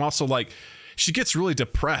cool. But I'm also like, she gets really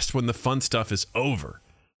depressed when the fun stuff is over.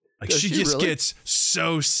 Like Does she she just really? gets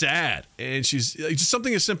so sad, and she's like, just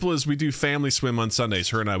something as simple as we do family swim on Sundays.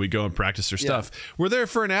 Her and I, we go and practice her stuff. We're there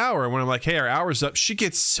for an hour, and when I'm like, "Hey, our hour's up," she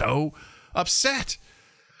gets so upset.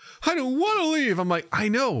 I don't want to leave. I'm like, I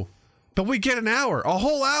know, but we get an hour, a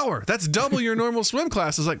whole hour. That's double your normal swim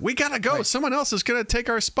class. It's like we gotta go. Right. Someone else is gonna take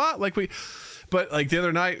our spot. But like the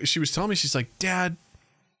other night, she was telling me, she's like, Dad,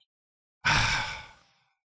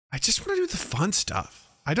 I just want to do the fun stuff.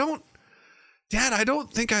 Dad, I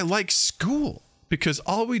don't think I like school because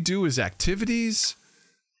all we do is activities.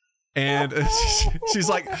 And she's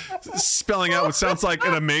like spelling out what sounds like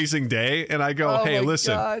an amazing day. And I go, hey,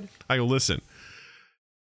 listen. God. I go, listen,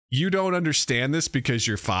 you don't understand this because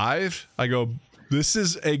you're 5. I go, this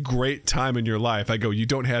is a great time in your life. I go, you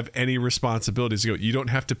don't have any responsibilities. I go, you don't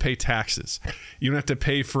have to pay taxes. You don't have to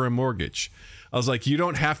pay for a mortgage. I was like, you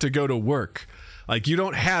don't have to go to work. Like, you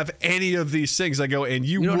don't have any of these things. I go, and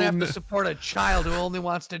you don't have to support a child who only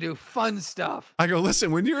wants to do fun stuff. I go,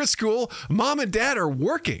 listen, when you're at school, mom and dad are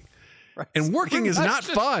working. Right. And working is not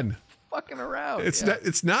fun. Fucking around.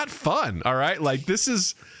 It's not fun. All right. Like, this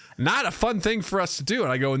is not a fun thing for us to do.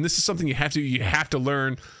 And I go, and this is something you have to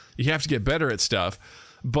learn. You have to get better at stuff.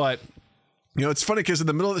 But, you know, it's funny because in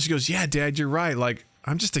the middle of this, she goes, yeah, Dad, you're right. Like,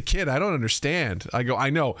 I'm just a kid. I don't understand. I go, I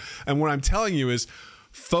know. And what I'm telling you is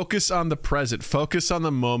focus on the present, focus on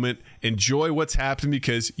the moment, enjoy what's happening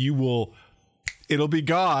because it'll be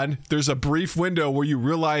gone. There's a brief window where you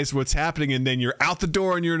realize what's happening and then you're out the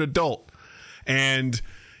door and you're an adult. And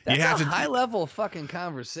that's you have a high level fucking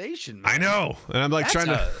conversation, man. I know. And I'm like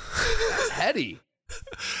that's heady.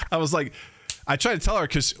 I was like, I tried to tell her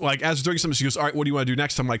because like as we're doing something, she goes, all right, what do you want to do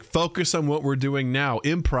next? I'm like, focus on what we're doing now.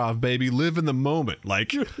 Improv, baby. Live in the moment.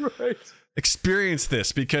 Like, right. Experience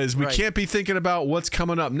this because we can't be thinking about what's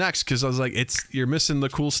coming up next because I was like, you're missing the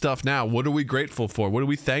cool stuff now. What are we grateful for? What are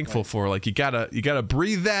we thankful for? Like you gotta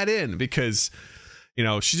breathe that in because you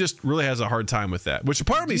know she just really has a hard time with that. Which a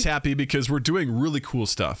part of me is happy because we're doing really cool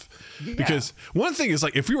stuff. Yeah. Because one thing is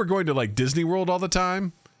like if we were going to like Disney World all the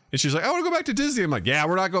time and she's like, I want to go back to Disney. I'm like, yeah,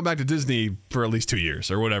 we're not going back to Disney for at least 2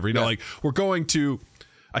 years or whatever. You know, like we're going to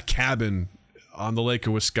a cabin on the lake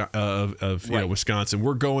of Wisconsin.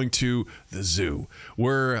 We're going to the zoo.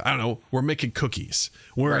 We're making cookies.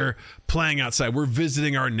 We're playing outside. We're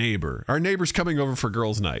visiting our neighbor. Our neighbor's coming over for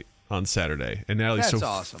girls' night on Saturday. And Natalie's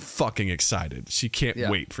awesome. Fucking excited. She can't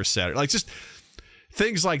wait for Saturday. Like just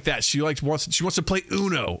things like that. She wants to play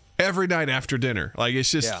Uno every night after dinner. Like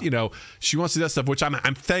it's just, you know, she wants to do that stuff, which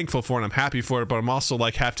I'm thankful for and I'm happy for it, but I'm also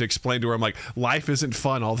like have to explain to her, I'm like, life isn't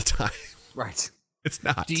fun all the time. Right. It's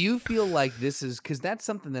not. Do you feel like this is because that's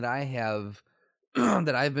something that I have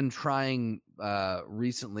that I've been trying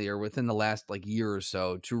recently or within the last like year or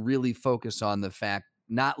so to really focus on the fact,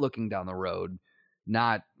 not looking down the road,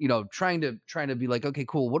 not, you know, trying to be like, okay,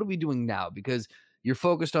 cool. What are we doing now? Because you're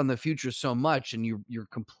focused on the future so much and you're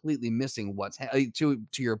completely missing what's to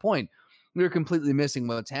your point. You're completely missing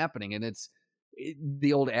what's happening. And it's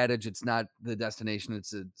the old adage, it's not the destination,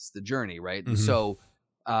 it's the journey. Right. Mm-hmm. So,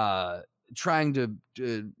 trying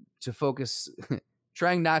to focus,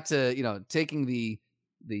 trying not to, you know, taking the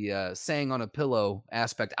saying on a pillow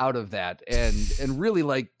aspect out of that and really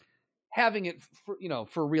like having it for, you know,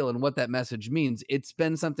 for real and what that message means. It's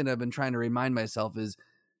been something I've been trying to remind myself is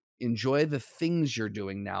enjoy the things you're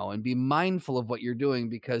doing now and be mindful of what you're doing,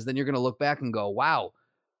 because then you're going to look back and go, wow,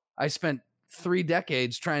 I spent 3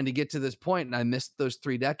 decades trying to get to this point and I missed those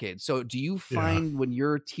 3 decades. So do you find when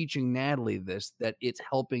you're teaching Natalie this, that it's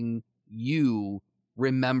helping you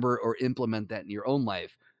remember or implement that in your own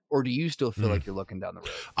life, or do you still feel like you're looking down the road?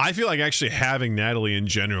 I feel like actually having Natalie in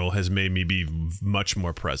general has made me be much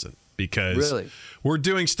more present because we're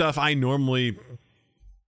doing stuff I normally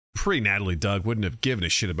pre-Natalie Doug wouldn't have given a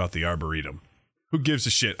shit about the Arboretum. Who gives a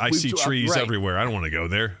shit? I see trees everywhere. I don't want to go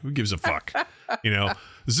there. Who gives a fuck? You know,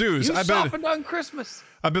 zoos. I've been on Christmas.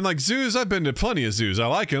 I've been like zoos. I've been to plenty of zoos. I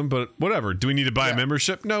like them, but whatever. Do we need to buy a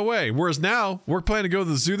membership? No way. Whereas now we're planning to go to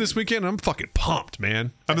the zoo this weekend. And I'm fucking pumped,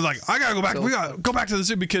 man. I've been like, I gotta go back. We gotta go back to the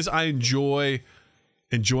zoo because I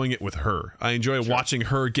enjoying it with her. I enjoy watching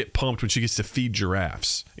her get pumped when she gets to feed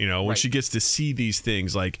giraffes. You know, when she gets to see these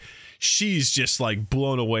things, like she's just like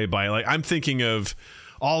blown away by it. Like I'm thinking of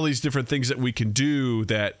all these different things that we can do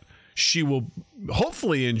that she will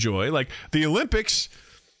hopefully enjoy. Like the Olympics,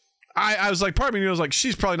 I was like, part of me was like,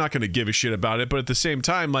 she's probably not going to give a shit about it. But at the same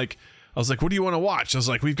time, like, I was like, what do you want to watch? I was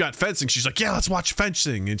like, we've got fencing. She's like, yeah, let's watch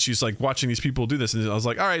fencing. And she's like watching these people do this. And I was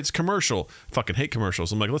like, all right, it's commercial. Fucking hate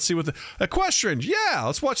commercials. I'm like, let's see what equestrian. Yeah,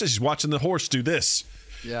 let's watch this. She's watching the horse do this.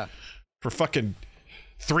 Yeah. For fucking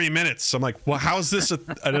 3 minutes. I'm like, well, how is this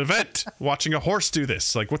an event? Watching a horse do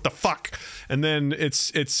this? Like, what the fuck? And then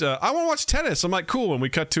it's I want to watch tennis. I'm like, cool. And we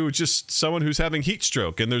cut to just someone who's having heat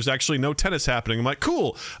stroke, and there's actually no tennis happening. I'm like,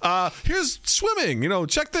 cool. Here's swimming.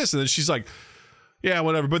 Check this. And then she's like, yeah,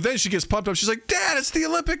 whatever. But then she gets pumped up. She's like, Dad, it's the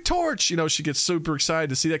Olympic torch. She gets super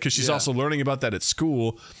excited to see that because she's also learning about that at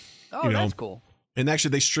school. Oh, that's cool. And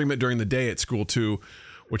actually, they stream it during the day at school too,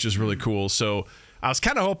 which is really cool. So I was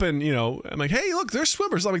kind of hoping, I'm like, hey, look, they're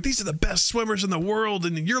swimmers. I'm like, these are the best swimmers in the world,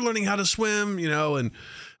 and you're learning how to swim, and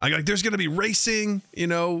I like, there's going to be racing, you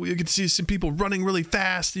get to see some people running really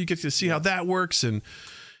fast. You get to see how that works. And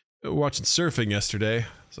watching surfing yesterday,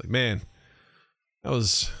 I was like, man, that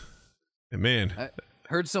was, man. I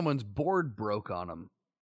heard someone's board broke on them.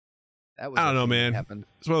 That was I don't know, man. Happened.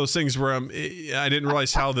 It's one of those things where I didn't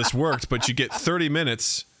realize how this worked, but you get 30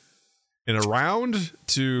 minutes in a round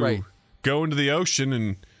to go into the ocean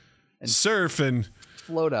and surf and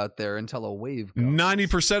float out there until a wave goes.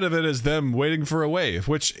 90% of it is them waiting for a wave,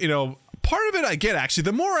 which, part of it I get, actually.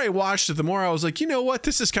 The more I watched it, the more I was like, you know what?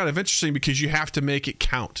 This is kind of interesting because you have to make it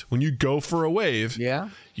count. When you go for a wave,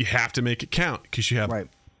 you have to make it count because you have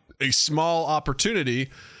a small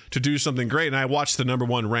opportunity to do something great. And I watched the number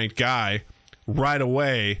one ranked guy right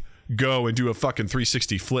away go and do a fucking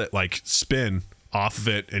 360 flip, like spin off of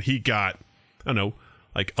it. And he got, I don't know,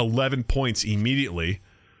 like 11 points immediately,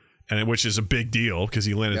 and which is a big deal because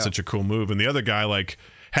he landed such a cool move. And the other guy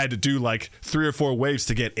had to do 3 or 4 waves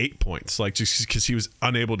to get 8 points, just because he was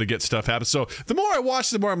unable to get stuff happen. So the more I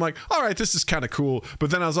watched, the more I'm like, all right, this is kind of cool.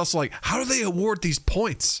 But then I was also like, how do they award these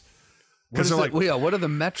points? Because they're like, what are the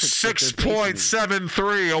metrics?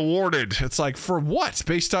 6.73 awarded. It's like, for what?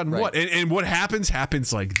 Based on what? And what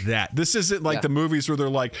happens like that. This isn't like the movies where they're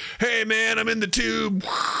like, hey man, I'm in the tube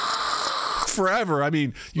forever. I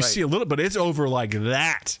mean, you see a little, but it's over like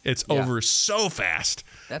that. It's over so fast.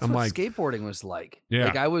 That's what skateboarding was like. Yeah.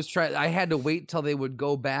 Like I had to wait till they would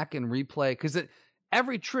go back and replay because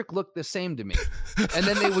every trick looked the same to me. And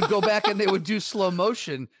then they would go back and they would do slow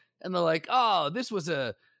motion and they're like, oh, this was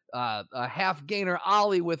a half gainer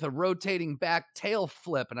ollie with a rotating back tail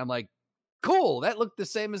flip. And I'm like, cool. That looked the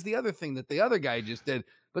same as the other thing that the other guy just did,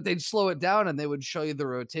 but they'd slow it down and they would show you the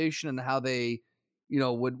rotation and how they,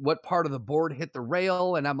 what part of the board hit the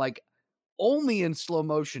rail. And I'm like, only in slow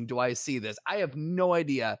motion do I see this. I have no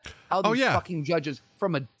idea how these fucking judges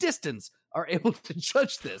from a distance are able to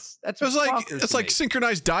judge this. It's like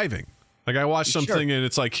synchronized diving. Like I watched something and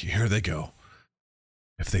it's like, here they go.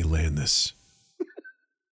 If they land this,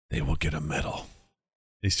 they will get a medal.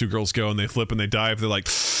 These two girls go and they flip and they dive. They're like,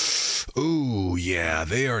 ooh, yeah,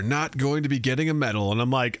 they are not going to be getting a medal. And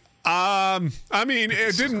I'm like, I mean,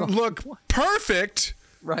 it didn't look perfect.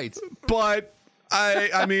 Right. But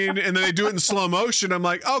I mean, and then they do it in slow motion. I'm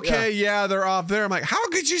like, okay, they're off there. I'm like, how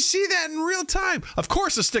could you see that in real time? Of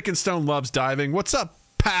course, the Stick and Stone loves diving. What's up,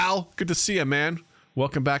 pal? Good to see you, man.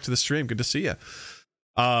 Welcome back to the stream. Good to see you.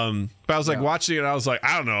 But I was like watching it. And I was like,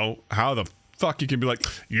 I don't know how the fuck you can be like,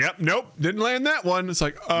 yep, nope, didn't land that one. It's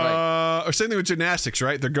like, or same thing with gymnastics,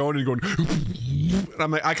 right? They're going and going. And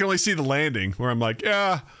I'm like, I can only see the landing where I'm like,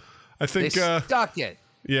 yeah, I think they stuck it.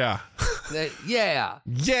 Yeah. Yeah.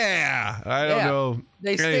 I don't know.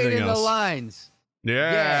 They stayed in the lines.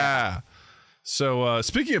 Yeah. So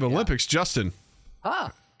speaking of Olympics, Justin,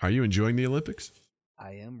 are you enjoying the Olympics?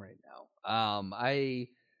 I am right now.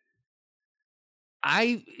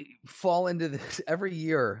 I fall into this every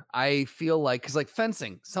year. I feel like, because like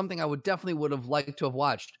fencing, something I would have liked to have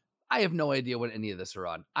watched. I have no idea what any of this are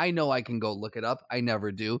on. I know I can go look it up. I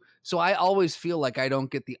never do. So I always feel like I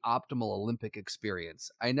don't get the optimal Olympic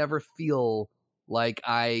experience. I never feel like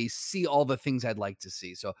I see all the things I'd like to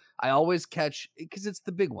see. So I always catch, because it's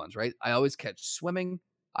the big ones, right? I always catch swimming.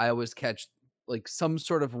 I always catch like some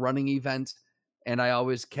sort of running event. And I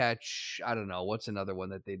always catch, I don't know, what's another one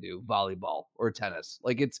that they do? Volleyball or tennis.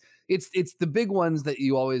 Like it's the big ones that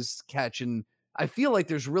you always catch. And I feel like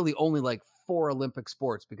there's really only like 4 Olympic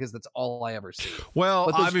sports because that's all I ever see. Well,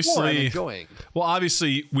 but obviously, I'm enjoying. Well,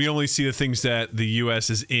 obviously, we only see the things that the U.S.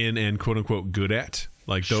 is in and quote unquote good at.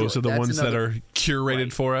 Like those are the ones that are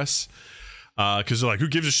curated for us. Because they're like, who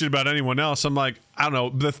gives a shit about anyone else? I'm like, I don't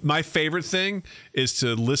know. My favorite thing is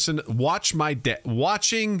to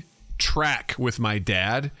watching track with my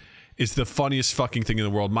dad is the funniest fucking thing in the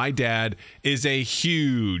world. My dad is a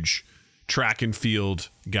huge track and field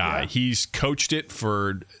guy. He's coached it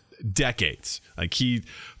for decades. Like he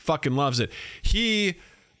fucking loves it. He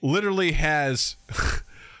literally has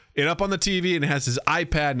it up on the TV and has his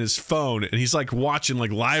iPad and his phone, and he's like watching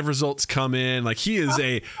like live results come in. Like he is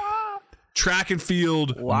track and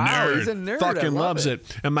field Wow, nerd. he's a nerd. I Fucking love loves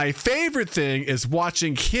it. And my favorite thing is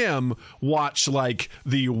watching him watch like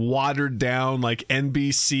the watered down like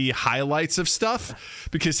NBC highlights of stuff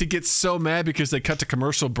because he gets so mad because they cut to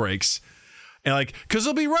commercial breaks and like because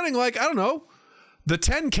they'll be running like I don't know the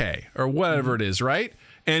 10K or whatever it is, right?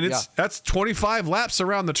 And that's 25 laps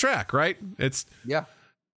around the track, right? It's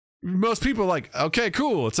most people are like, okay,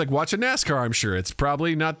 cool. It's like watching NASCAR, I'm sure. It's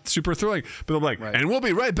probably not super thrilling. But I'm like, and we'll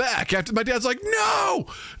be right back. After my dad's like, no,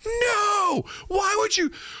 why would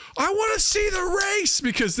you? I want to see the race.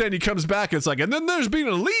 Because then he comes back and it's like, and then there's been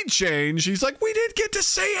a lead change. He's like, we didn't get to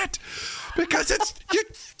see it. Because it's, you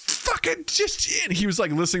fucking just, and he was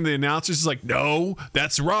like listening to the announcers. He's like, no,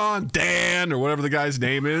 that's wrong, Dan, or whatever the guy's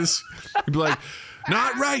name is. He'd be like,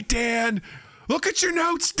 not right, Dan. Look at your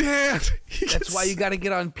notes, Dan. That's why you got to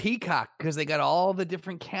get on Peacock because they got all the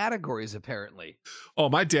different categories apparently. Oh,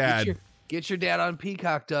 my dad. Get your dad on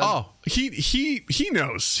Peacock, Doug. Oh, he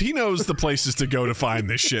knows. He knows the places to go to find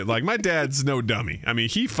this shit. Like my dad's no dummy. I mean,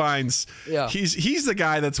 he finds. Yeah. He's the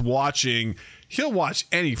guy that's watching. He'll watch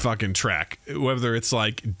any fucking track, whether it's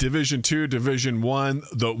like Division 2, Division 1,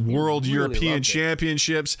 the World European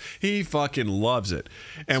Championships. He fucking loves it.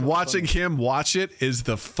 And watching him watch it is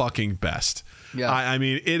the fucking best. Yeah. I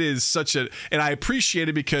mean, it is such a, and I appreciate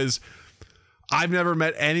it because I've never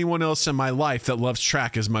met anyone else in my life that loves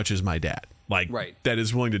track as much as my dad. Like that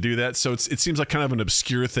is willing to do that. So it seems like kind of an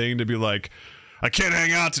obscure thing to be like, I can't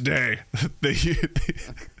hang out today.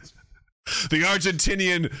 The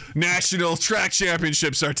Argentinian national track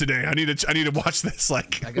championships are today. I need to watch this.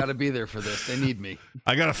 Like I got to be there for this. They need me.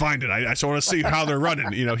 I got to find it. I just want to see how they're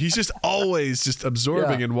running. You know, he's just always just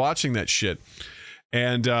absorbing and watching that shit.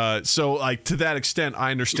 And so like to that extent,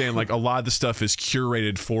 I understand like a lot of the stuff is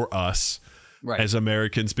curated for us as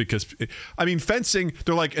Americans because I mean fencing.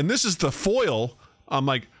 They're like, and this is the foil. I'm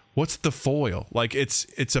like, what's the foil? Like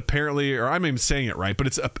it's apparently, or I'm even saying it right, but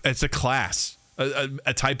it's a class,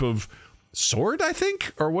 a type of sword, I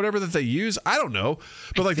think, or whatever that they use. I don't know,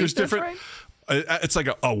 but like there's different. It's like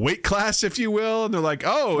a weight class, if you will, and they're like,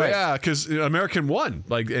 oh yeah, because American won,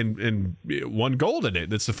 like and won gold in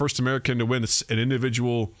it. It's the first American to win an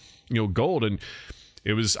individual, gold, and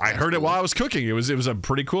it was. I heard it while I was cooking. It was a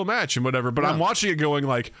pretty cool match and whatever. But I'm watching it going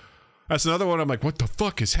like. That's another one. I'm like, what the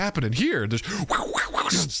fuck is happening here? I'm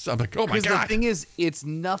like, oh my god. Because the thing is, it's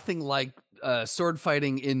nothing like sword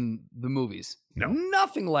fighting in the movies. No,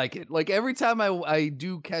 nothing like it. Like every time I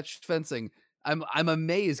do catch fencing, I'm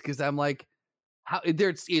amazed because I'm like, how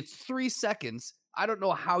it's 3 seconds. I don't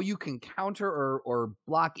know how you can counter or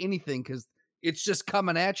block anything because it's just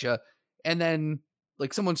coming at you, and then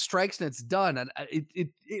like someone strikes and it's done, and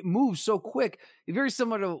it moves so quick. It's very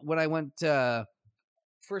similar to when I went.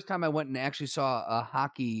 First time I went and actually saw a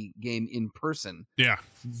hockey game in person. Yeah.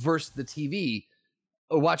 Versus the TV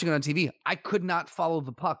or watching it on TV. I could not follow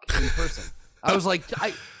the puck in person. I was like,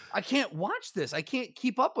 I can't watch this. I can't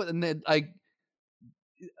keep up with it. And then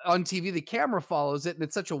on TV, the camera follows it and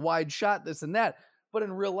it's such a wide shot, this and that. But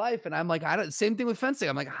in real life, and I'm like, same thing with fencing.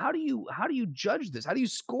 I'm like, how do you judge this? How do you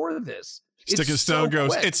score this? Stick and Stone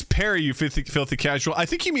goes, it's parry, you filthy casual. I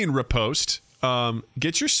think you mean riposte.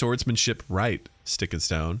 Get your swordsmanship right, Stick and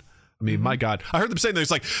Stone. I mean, my God, I heard them saying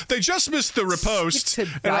there's like they just missed the riposte, and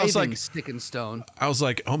I was like, Stick and Stone. I was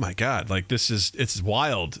like, oh my God, like it's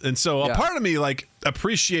wild. And so a part of me like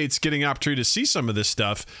appreciates getting opportunity to see some of this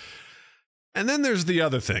stuff. And then there's the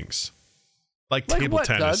other things, like table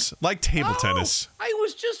tennis, Doug? like table tennis. I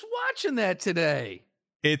was just watching that today.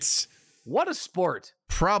 What a sport.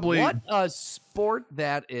 Probably what a sport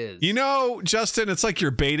that is. Justin, it's like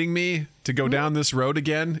you're baiting me to go down this road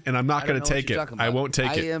again, and I'm not going to take it. I won't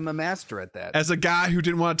take it. I am a master at that. As a guy who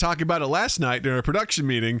didn't want to talk about it last night during a production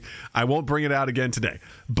meeting, I won't bring it out again today.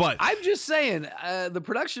 But I'm just saying, the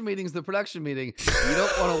production meeting's the production meeting. You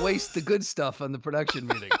don't want to waste the good stuff on the production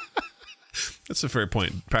meeting. That's a fair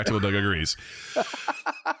point. Practical Doug agrees.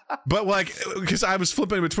 But like, because I was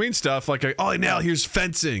flipping between stuff, like, oh, now here's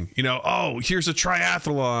fencing, oh, here's a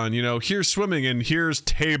triathlon, here's swimming, and here's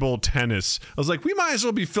table tennis. I was like, we might as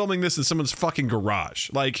well be filming this in someone's fucking garage.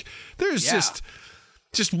 Like, there's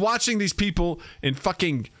just watching these people in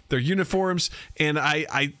fucking their uniforms, and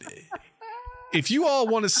I if you all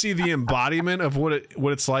want to see the embodiment of what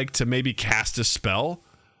it's like to maybe cast a spell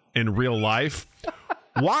in real life.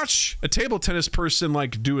 Watch a table tennis person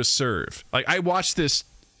like do a serve. Like I watched this,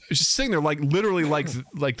 I was just sitting there like literally like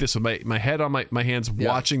this with my head on my hands,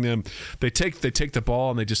 watching them. They take the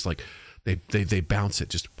ball and they just like they bounce it,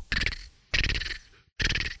 just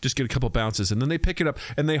get a couple bounces, and then they pick it up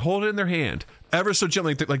and they hold it in their hand ever so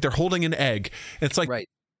gently, like they're holding an egg. It's like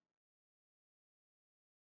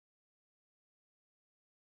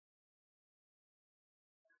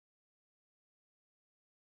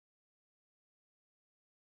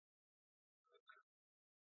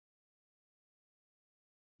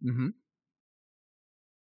Mm-hmm.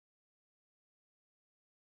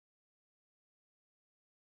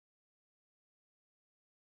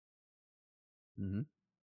 Mm-hmm.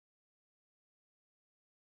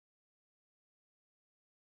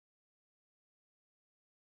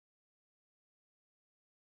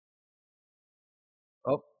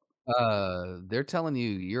 Oh, they're telling you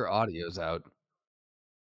your audio's out.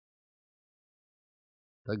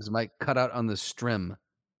 Doug's mic cut out on the stream.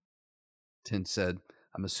 Tint said,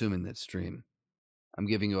 "I'm assuming that stream. I'm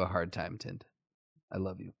giving you a hard time, Tint. I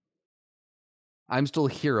love you. I'm still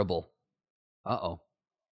hearable. Uh-oh.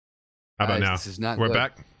 How about Guys, now? this is not We're good.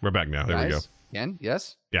 back. We're back now. There we go. Guys, Ken,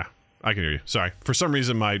 yes? Yeah, I can hear you. Sorry. For some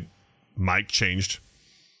reason, my mic changed.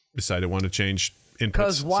 Decided I wanted to change inputs.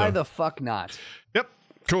 Because why so- the fuck not? Yep.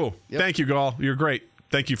 Cool. Yep. Thank you, Gall. You're great.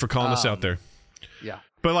 Thank you for calling us out there. Yeah.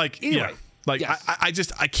 But like, Anyway, yeah, like yes.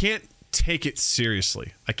 I can't take it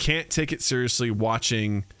seriously. I can't take it seriously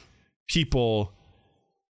watching people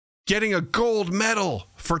getting a gold medal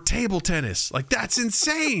for table tennis. Like, that's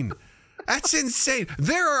insane. That's insane.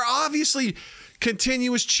 There are obviously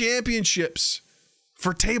continuous championships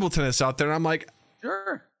for table tennis out there. And I'm like,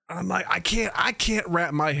 Sure. I can't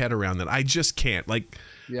wrap my head around that. I just can't. Like,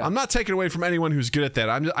 Yeah. I'm not taking away from anyone who's good at that.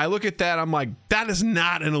 I look at that. I'm like, that is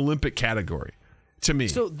not an Olympic category to me.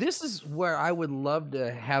 So this is where I would love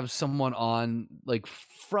to have someone on, like,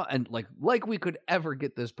 from, and like we could ever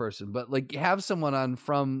get this person, but like have someone on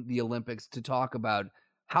from the Olympics to talk about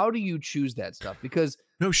how do you choose that stuff? Because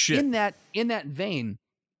no shit. in that vein,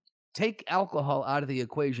 take alcohol out of the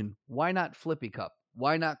equation. Why not flippy cup?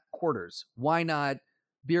 Why not quarters? Why not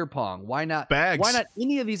beer pong? Why not Bags. Why not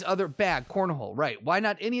any of these other cornhole? Right? Why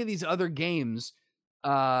not any of these other games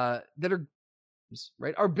that are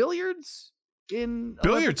right? Are billiards in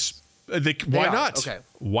Billiards. Olympics? Why are, not? okay.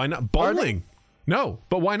 Why not? Bowling. No,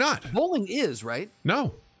 but why not? Bowling is right.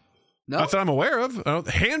 No. No, Not that I'm aware of.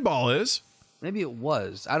 Handball is. maybe it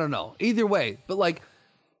was. I don't know. Either way, but like,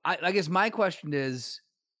 I guess my question is,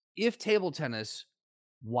 if table tennis,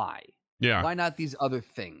 why? Yeah. Why not these other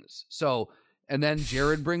things? So, and then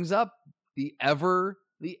Jared brings up the never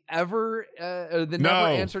never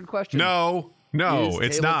answered question. No, Is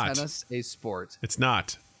it's table not. tennis a sport? It's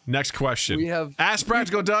not. Next question. We have Ask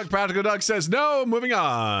Practical Doug. Practical Doug says no. Moving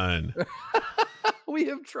on. we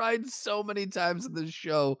have tried so many times in this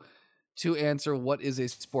show to answer what is a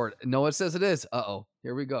sport. Noah says it is. Uh-oh.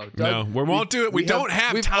 Here we go. Doug, No, we won't do it. We don't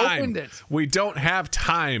have we've time. Opened it. We don't have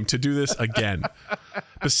time to do this again.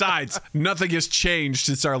 Besides, nothing has changed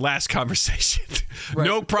since our last conversation. Right.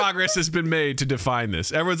 No progress has been made to define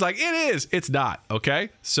this. Everyone's like, it is. It's not. Okay?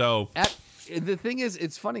 So, The thing is,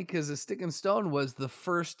 it's funny because the Stick and Stone was the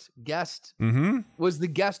first guest, mm-hmm. was the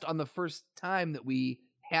guest on the first time that we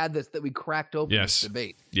had this, that we cracked open Yes. this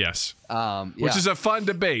debate. Yes. Yeah. Which is a fun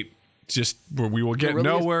debate. Just where we will get really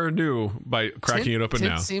nowhere new by cracking it open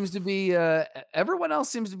Tint now. seems to be, everyone else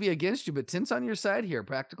seems to be against you, but Tint's on your side here.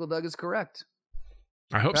 Practical Doug is correct.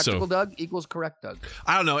 I hope Practical so. Doug equals correct Doug.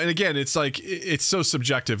 I don't know. And again, it's like it's so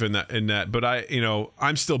subjective in that. But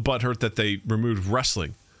I'm still butthurt that they removed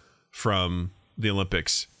wrestling from the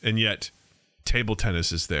Olympics, and yet table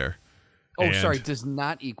tennis is there. Oh, And- sorry, does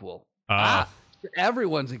not equal.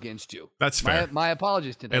 Everyone's against you. That's fair. My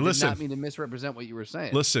apologies, Tint. Hey, I did listen. not mean to misrepresent what you were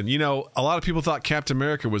saying. Listen, a lot of people thought Captain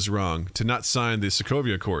America was wrong to not sign the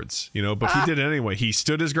Sokovia Accords, but he did it anyway. He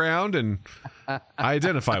stood his ground, and I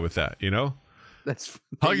identify with that, That's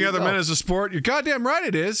Hugging other men is a sport. You're goddamn right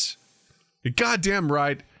it is. You're goddamn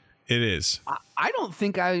right it is. I don't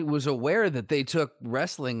think I was aware that they took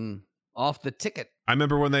wrestling off the ticket. I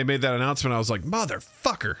remember when they made that announcement, I was like,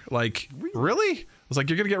 motherfucker. Like, really? I was like,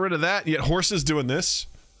 you're going to get rid of that? And yet horses doing this,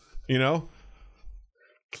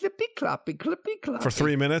 Clippy cloppy, clippy cloppy. for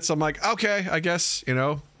 3 minutes. I'm like, okay, I guess,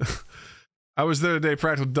 I was there today.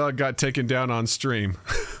 Practical Doug got taken down on stream.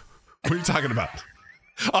 What are you talking about?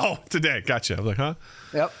 Oh, today. Gotcha. I was like, huh?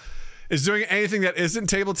 Yep. Is doing anything that isn't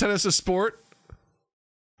table tennis a sport?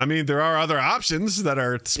 I mean, there are other options that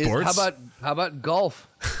are sports. How about golf?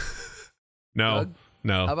 No, Doug?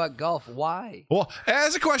 no. How about golf? Why? Well,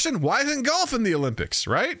 as a question, why isn't golf in the Olympics,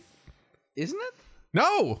 right? Isn't it?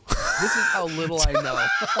 No. This is how little I know.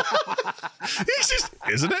 He's just,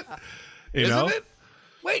 isn't it? Isn't it?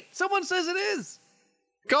 Wait, someone says it is.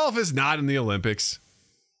 Golf is not in the Olympics.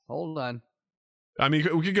 Hold on. I mean,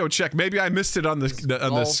 we could go check. Maybe I missed it on the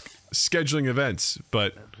golf scheduling events,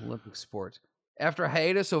 but Olympic sport. After a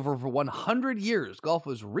hiatus over 100 years, golf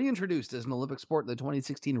was reintroduced as an Olympic sport in the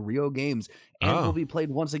 2016 Rio Games and will be played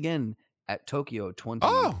once again at Tokyo 20.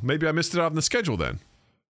 oh, maybe I missed it on the schedule then.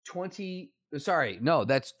 20. Sorry, no,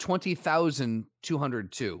 that's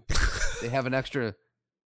 20,202. They have an extra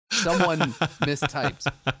Someone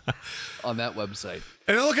mistyped on that website.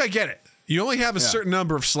 And look, I get it. You only have a certain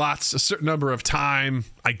number of slots, a certain number of time.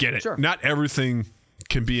 I get it. Sure. Not everything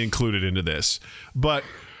can be included into this. But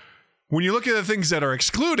when you look at the things that are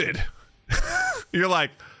excluded, you're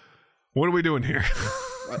like, what are we doing here?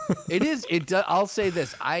 It is. It does. I'll say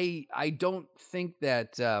this. I don't think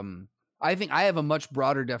that. I think I have a much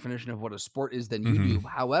broader definition of what a sport is than you do.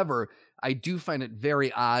 However, I do find it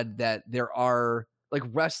very odd that there are like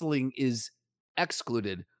wrestling is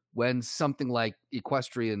excluded when something like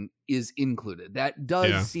equestrian is included. That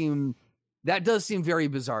does seem very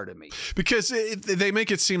bizarre to me. Because they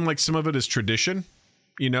make it seem like some of it is tradition,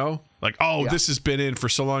 you know? Like, this has been in for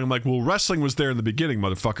so long. I'm like, well, wrestling was there in the beginning,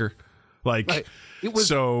 motherfucker. Like, right. It was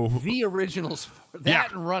the original sport.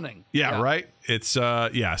 That and running. Yeah, right? It's, So, I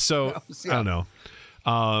don't know.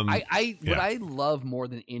 What I love more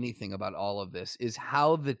than anything about all of this is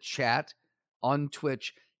how the chat on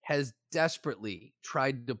Twitch has desperately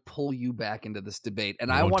tried to pull you back into this debate.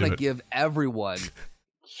 And I want to give everyone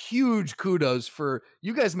huge kudos for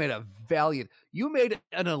you guys made a you made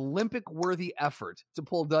an Olympic worthy effort to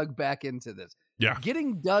pull Doug back into this. Yeah.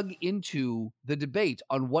 Getting Doug into the debate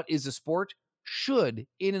on what is a sport should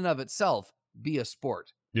in and of itself be a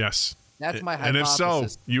sport. Yes. That's my And hypothesis.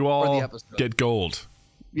 if so, you all episode. get gold.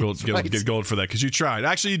 Get gold for that because you tried.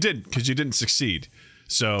 Actually, you didn't because you didn't succeed.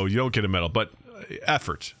 So you don't get a medal, but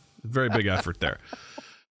effort. Very big effort there.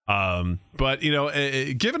 But, you know,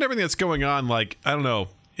 given everything that's going on, like, I don't know,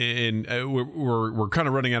 we're kind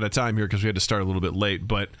of running out of time here because we had to start a little bit late.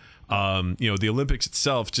 But, you know, the Olympics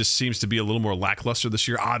itself just seems to be a little more lackluster this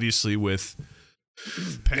year, obviously, with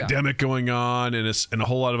pandemic going on and a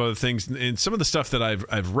whole lot of other things. And some of the stuff that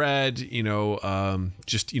I've read, you know,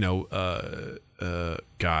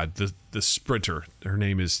 God, the sprinter, her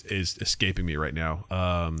name is escaping me right now.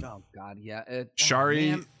 Oh God, yeah.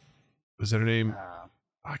 Shari, was that her name?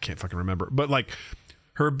 I can't fucking remember. But like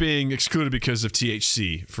her being excluded because of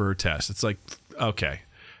THC for her test. It's like, okay.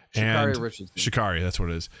 Sha'Carri Richardson. Sha'Carri, that's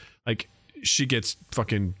what it is. Like she gets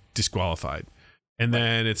fucking disqualified. And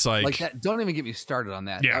then it's like that. Don't even get me started on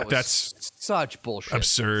that. Yeah, that that's such bullshit.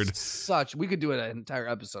 Absurd. We could do an entire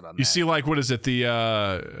episode on that. You see, like, what is it?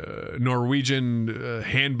 The Norwegian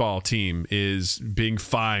handball team is being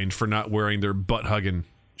fined for not wearing their butt hugging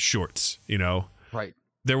shorts. You know, right?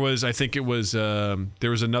 There was, I think it was, there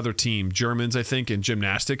was another team, Germans, I think, in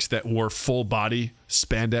gymnastics that wore full body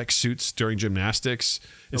spandex suits during gymnastics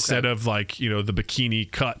instead of like, you know, the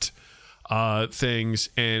bikini cut things,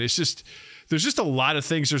 and it's just. There's just a lot of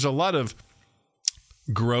things. There's a lot of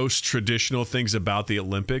gross traditional things about the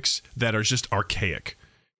Olympics that are just archaic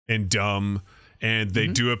and dumb, and they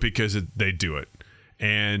do it because they do it.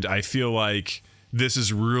 And I feel like this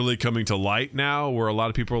is really coming to light now, where a lot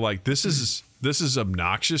of people are like, "This is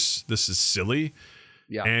obnoxious. This is silly."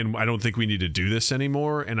 Yeah. And I don't think we need to do this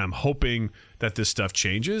anymore. And I'm hoping that this stuff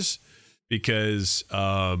changes because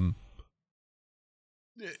I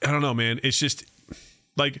don't know, man. It's just.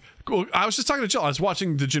 Like, I was just talking to Jill. I was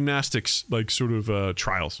watching the gymnastics, like, sort of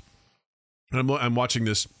trials. And I'm watching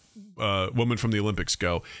this woman from the Olympics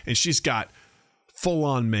go, and she's got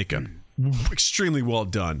full-on makeup, extremely well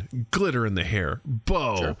done, glitter in the hair,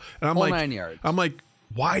 bow. Sure. And I'm All like, 9 yards. I'm like,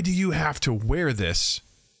 why do you have to wear this,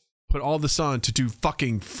 put all this on to do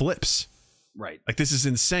fucking flips? Right. Like, this is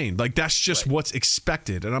insane. Like, that's just what's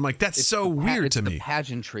expected. And I'm like, that's so weird to me. It's the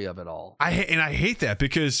pageantry of it all. I hate that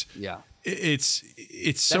because it's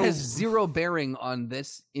so that has zero bearing on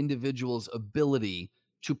this individual's ability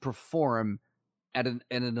to perform at an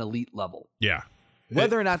elite level. Yeah.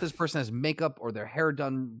 Whether or not this person has makeup or their hair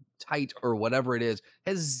done tight or whatever it is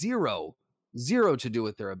has zero to do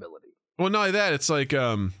with their ability. Well, not only that, it's like,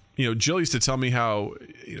 you know, Jill used to tell me how,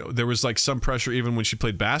 you know, there was like some pressure even when she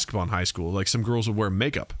played basketball in high school. Like some girls would wear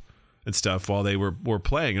makeup and stuff while they were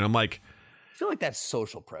playing. And I'm like, I feel like that's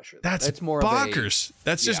social pressure. That's more bonkers.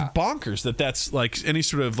 That's just bonkers that's like any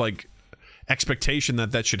sort of like expectation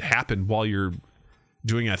that should happen while you're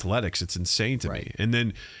doing athletics. It's insane to me. And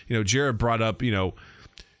then, you know, Jared brought up, you know,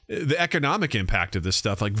 the economic impact of this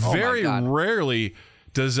stuff. Like very rarely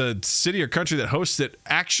does a city or country that hosts it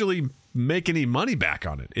actually make any money back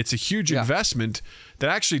on it. It's a huge investment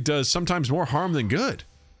that actually does sometimes more harm than good.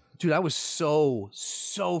 Dude, I was so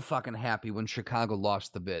fucking happy when Chicago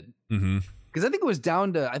lost the bid. Mm-hmm. Because I think it was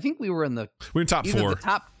down to, I think we were in the top four. The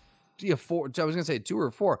top 4. I was going to say 2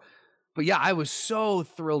 or 4. But yeah, I was so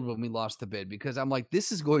thrilled when we lost the bid because I'm like,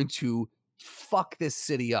 this is going to fuck this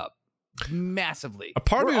city up massively.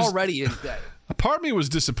 We're already in debt. A part of me was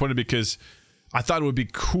disappointed because I thought it would be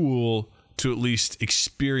cool to at least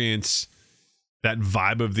experience that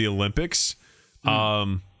vibe of the Olympics.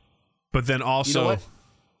 But then also, what?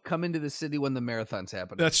 Come into the city when the marathon's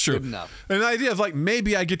happening. That's true. Good enough. And the idea of like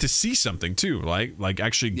maybe I get to see something too, like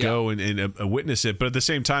actually go and witness it. But at the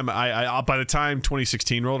same time, I by the time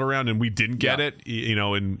 2016 rolled around and we didn't get it,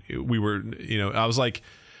 and we were, I was like,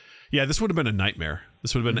 yeah, this would have been a nightmare.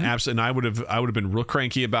 This would have been absolute, and I would have been real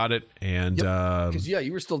cranky about it. And because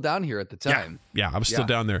you were still down here at the time. Yeah, I was still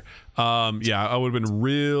down there. I would have been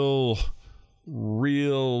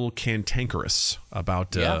real cantankerous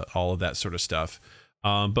about all of that sort of stuff.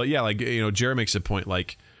 But yeah, like, Jared makes a point,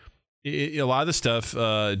 like a lot of the stuff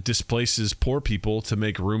displaces poor people to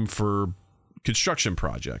make room for construction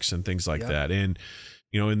projects and things like that. And,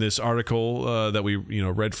 in this article that we,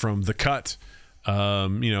 read from The Cut,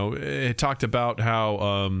 it talked about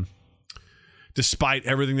how despite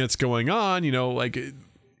everything that's going on, like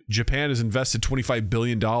Japan has invested $25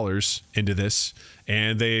 billion into this,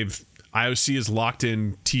 and IOC has locked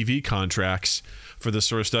in TV contracts for this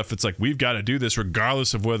sort of stuff. It's like, we've got to do this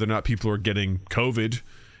regardless of whether or not people are getting COVID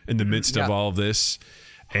in the midst of all of this.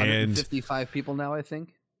 And 155 people now, I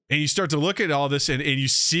think. And you start to look at all this and you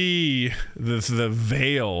see the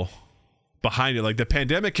veil behind it. Like, the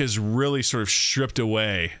pandemic has really sort of stripped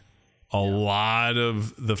away a lot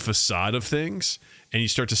of the facade of things, and you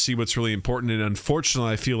start to see what's really important. And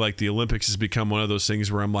unfortunately, I feel like the Olympics has become one of those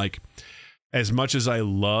things where I'm like, as much as I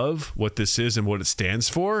love what this is and what it stands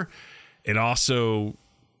for, it also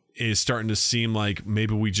is starting to seem like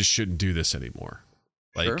maybe we just shouldn't do this anymore.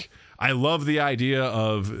 Like, I love the idea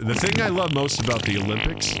of the thing I love most about the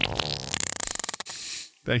Olympics.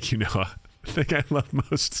 Thank you, Noah. The thing I love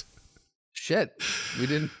most. Shit, we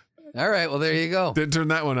didn't. All right, well, there you go. Didn't turn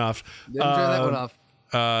that one off. The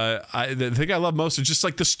thing I love most is just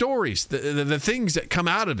like the stories, the things that come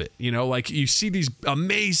out of it. Like you see these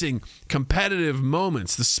amazing competitive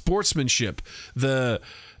moments, the sportsmanship, these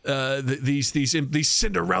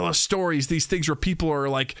Cinderella stories, these things where people are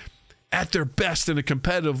like at their best in a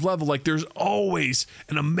competitive level. Like, there's always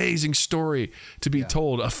an amazing story to be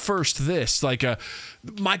told. A first, like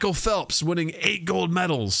Michael Phelps winning 8 gold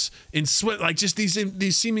medals in swim, like just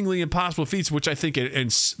these seemingly impossible feats, which I think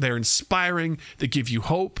they're inspiring. They give you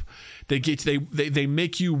hope. They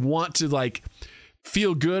make you want to like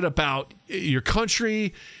feel good about your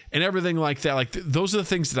country and everything like that. Like, those are the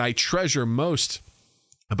things that I treasure most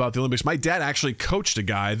about the Olympics. My dad actually coached a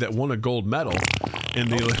guy that won a gold medal in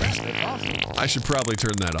the Olympics. That's awesome. I should probably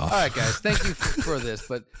turn that off. All right, guys, thank you for this.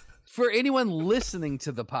 But for anyone listening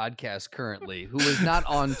to the podcast currently who is not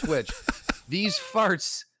on Twitch, these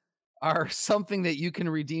farts are something that you can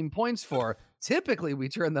redeem points for. Typically, we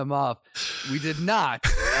turn them off. We did not.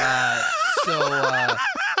 So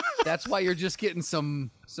that's why you're just getting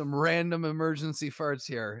some random emergency farts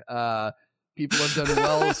here. People have done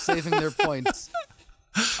well saving their points.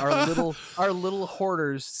 Our little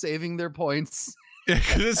hoarders saving their points. Yeah,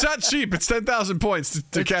 because it's not cheap. It's 10,000 points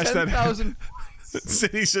to cash 10,000 that.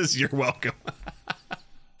 City says you're welcome.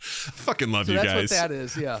 Fucking love you that's guys. What that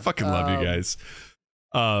is, yeah. Fucking love you guys.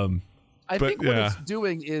 I think what it's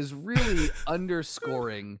doing is really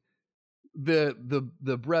underscoring the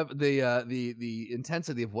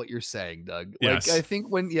intensity of what you're saying, Doug. Like, yes. I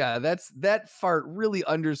think that fart really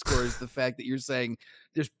underscores the fact that you're saying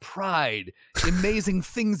there's pride, amazing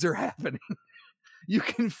things are happening. You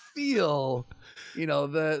can feel,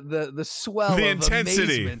 the swell the of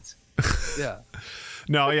intensity. Amazement. Yeah.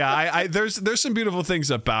 No, yeah, there's some beautiful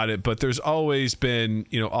things about it, but there's always been,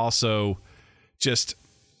 also just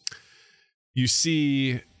you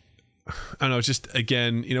see, I don't know, just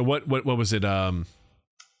again, what was it?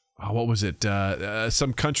 What was it?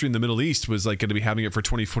 Some country in the Middle East was like going to be having it for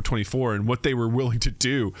 2024, and what they were willing to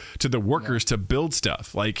do to the workers to build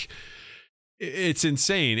stuff. Like, it's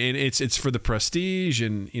insane, and it's for the prestige,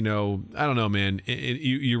 and I don't know, man.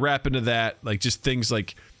 You wrap into that like just things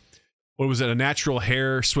like, what was it? A natural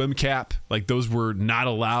hair swim cap? Like, those were not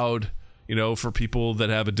allowed, for people that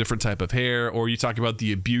have a different type of hair. Or you talk about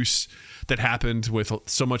the abuse that happened with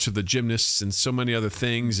so much of the gymnasts and so many other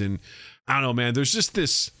things. And I don't know, man. There's just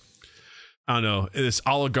this, I don't know, this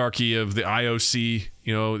oligarchy of the IOC,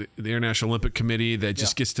 the International Olympic Committee, that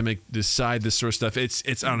just gets to decide this sort of stuff. It's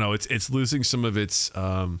I don't know, it's losing some of its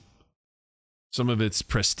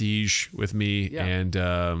prestige with me. Yeah. And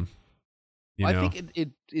I think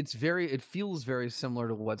it feels very similar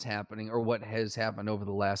to what's happening or what has happened over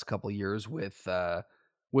the last couple of years with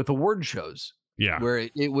award shows. Yeah. Where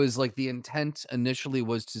it was like the intent initially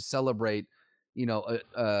was to celebrate,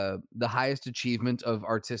 the highest achievement of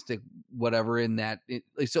artistic whatever in that.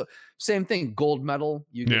 So same thing, gold medal,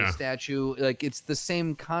 you get a statue. Like, it's the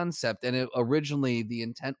same concept. And originally the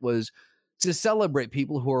intent was to celebrate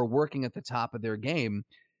people who are working at the top of their game.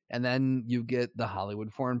 And then you get the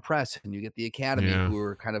Hollywood Foreign Press and you get the Academy who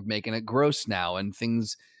are kind of making it gross now, and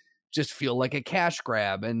things just feel like a cash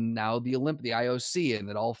grab. And now the IOC, and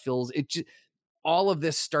it all feels all of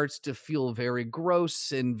this starts to feel very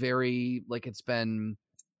gross and very like it's been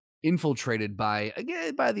infiltrated by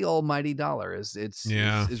the almighty dollar.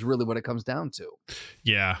 Is really what it comes down to.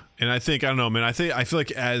 Yeah. And I don't know, man, I feel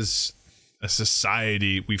like as a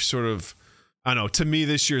society, we've sort of, I don't know, to me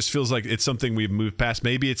this year feels like it's something we've moved past.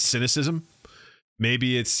 Maybe it's cynicism.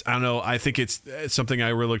 Maybe it's, I don't know. I think it's something I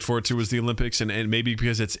really looked forward to was the Olympics, and maybe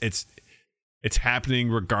because it's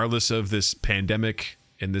happening regardless of this pandemic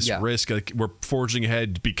and this risk. Like, we're forging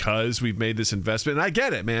ahead because we've made this investment. And I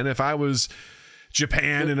get it, man. If I was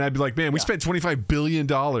Japan and I'd be like, man, we spent $25 billion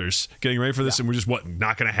getting ready for this and we're just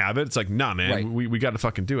not going to have it. It's like, nah, man, we got to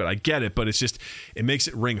fucking do it. I get it, but it's just, it makes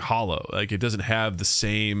it ring hollow. Like, it doesn't have the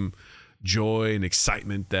same joy and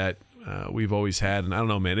excitement that we've always had. And I don't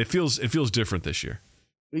know, man, it feels different this year.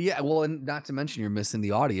 Yeah, well, and not to mention you're missing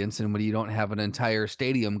the audience, and when you don't have an entire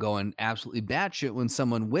stadium going absolutely batshit when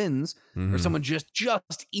someone wins, or someone just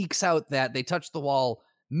ekes out that they touch the wall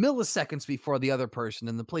milliseconds before the other person,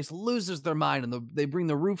 and the place loses their mind, and they bring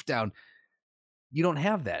the roof down. You don't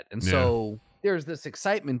have that, and so there's this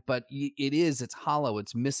excitement, but it's hollow.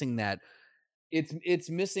 It's missing that. It's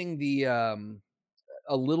missing the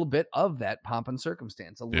a little bit of that pomp and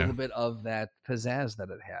circumstance, a little bit of that pizzazz that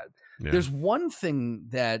it had. Yeah. There's one thing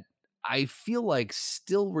that I feel like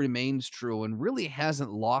still remains true and really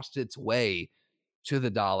hasn't lost its way to the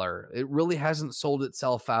dollar. It really hasn't sold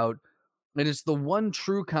itself out. And it's the one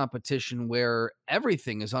true competition where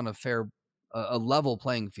everything is on a level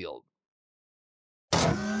playing field.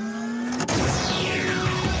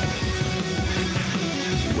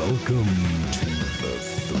 Welcome to the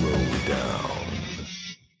Throwdown.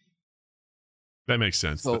 That makes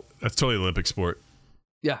sense. So, that's totally Olympic sport.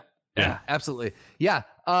 Yeah, absolutely. Yeah.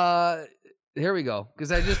 Here we go.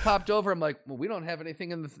 Because I just popped over. I'm like, well, we don't have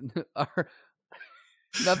anything in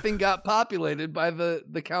nothing got populated by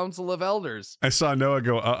the Council of Elders. I saw Noah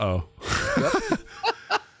go, uh-oh.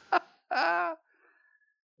 Yep.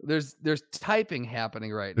 There's typing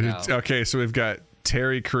happening right now. Okay, so we've got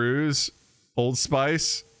Terry Crews, Old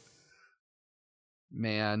Spice.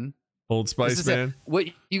 Man. Old Spice, man. What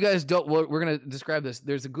you guys don't, we're going to describe this.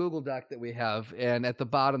 There's a Google Doc that we have, and at the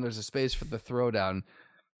bottom there's a space for the throwdown.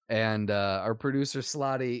 And our producer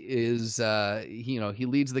Slotty is, he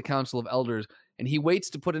leads the Council of Elders, and he waits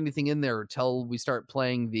to put anything in there until we start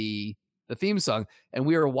playing the theme song. And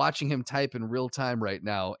we are watching him type in real time right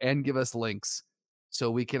now and give us links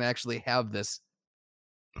so we can actually have this.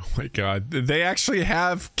 Oh my God. They actually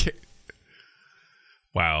have.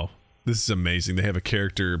 Wow. This is amazing. They have a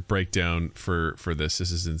character breakdown for this. This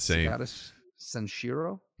is insane. Scottish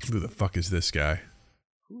Senshiro? Who the fuck is this guy?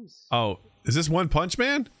 Oh, is this One Punch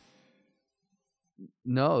Man?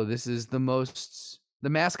 No, this is the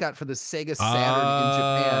mascot for the Sega Saturn in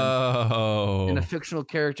Japan. Oh. And a fictional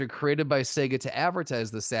character created by Sega to advertise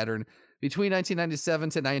the Saturn between 1997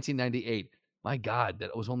 to 1998. My God,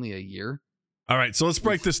 that was only a year. All right, so let's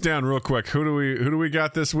break this down real quick. Who do we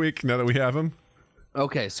got this week now that we have him?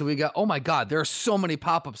 Okay, so we got, oh my God, there are so many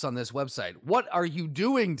pop-ups on this website. What are you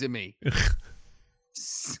doing to me?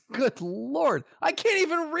 Good Lord. I can't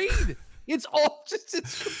even read. It's all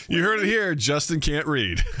just... You heard it here. Justin can't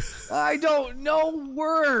read. I don't know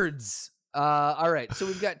words. All right, so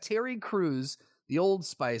we've got Terry Crews, the Old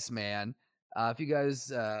Spice man. If you guys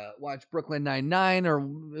watch Brooklyn Nine-Nine or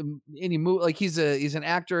any movie, like he's an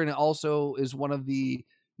actor and also is one of the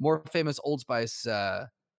more famous Old Spice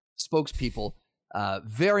spokespeople.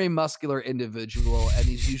 Very muscular individual, and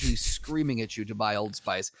he's usually screaming at you to buy Old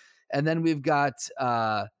Spice. And then we've got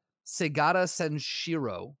Segata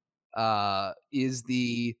Senshiro, is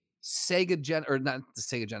the not the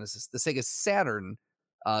Sega Genesis, the Sega Saturn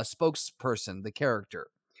spokesperson, the character.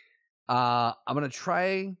 I'm gonna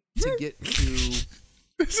try to get to.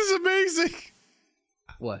 This is amazing.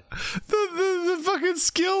 What? The fucking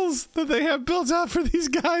skills that they have built out for these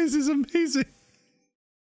guys is amazing.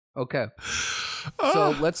 Okay.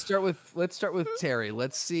 So let's start with Terry.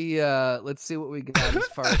 Let's see what we got as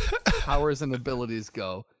far as powers and abilities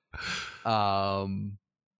go. I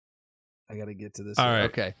gotta get to this. All right.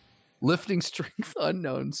 Okay. Lifting strength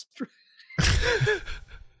unknown strength.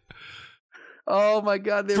 Oh my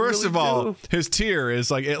God. First really of all, do. his tier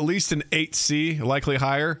is like at least an 8C, likely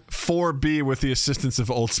higher, 4B with the assistance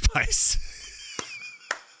of Old Spice.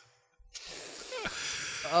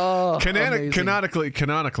 Oh,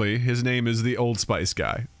 canonically, his name is the Old Spice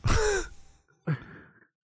guy.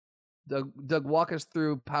 Doug, walk us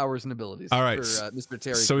through powers and abilities. All right, for, Mr.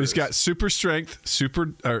 Terry. So he's Crews. got super strength,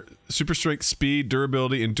 super strength, speed,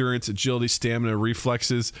 durability, endurance, agility, stamina,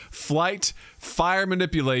 reflexes, flight, fire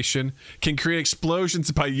manipulation, can create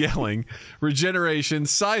explosions by yelling, regeneration,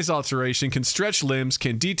 size alteration, can stretch limbs,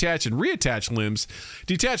 can detach and reattach limbs.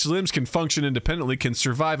 Detached limbs can function independently, can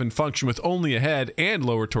survive and function with only a head and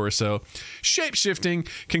lower torso. Shape-shifting,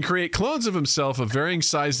 can create clones of himself of varying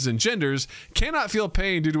sizes and genders, cannot feel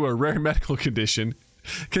pain due to a rare medical condition,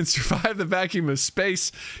 can survive the vacuum of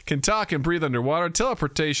space, can talk and breathe underwater,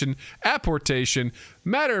 teleportation, apportation,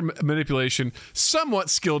 matter manipulation, somewhat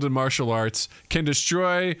skilled in martial arts, can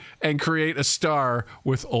destroy and create a star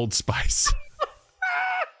with Old Spice.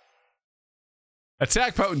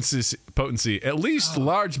 Attack potency, at least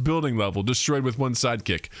large building level, destroyed with one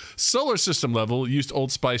sidekick. Solar system level, used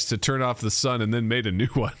Old Spice to turn off the sun and then made a new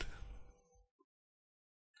one.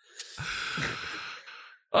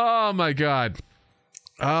 Oh my god.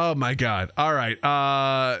 All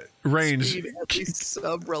right. Range. Speed, at least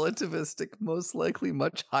sub-relativistic, most likely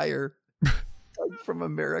much higher. From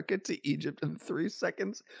America to Egypt in 3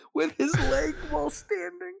 seconds with his leg while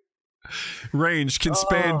standing. Range, can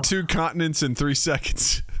span 2 continents in 3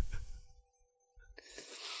 seconds.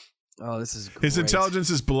 Oh, this is great. His intelligence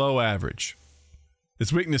is below average.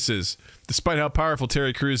 His weaknesses: despite how powerful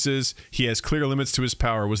Terry Crews is, he has clear limits to his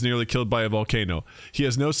power, was nearly killed by a volcano. He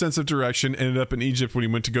has no sense of direction, ended up in Egypt when he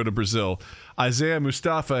went to go to Brazil. Isaiah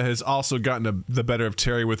Mustafa has also gotten the better of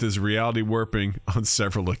Terry with his reality warping on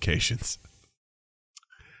several occasions.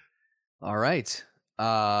 All right.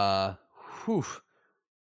 Whew.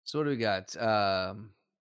 So what do we got? All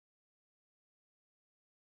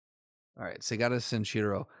right, Segata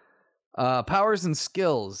Senshiro. Powers and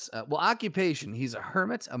skills. Occupation. He's a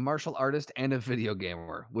hermit, a martial artist, and a video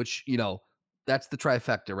gamer, which, that's the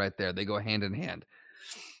trifecta right there. They go hand in hand.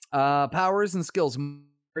 Powers and skills.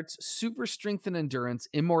 Super strength and endurance,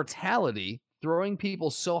 immortality, throwing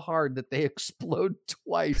people so hard that they explode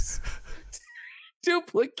twice.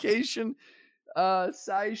 Duplication,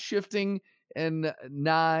 size shifting, and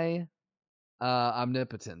nigh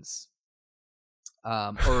omnipotence.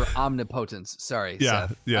 Or omnipotence. Sorry. Yeah.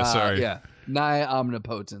 Seth. Yeah. Sorry. Yeah. Nigh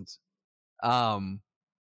omnipotence.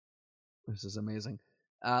 This is amazing.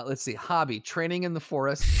 Let's see. Hobby: training in the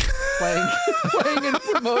forest, playing and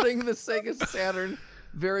promoting the Sega Saturn,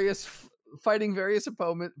 fighting various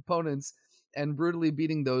opponents, and brutally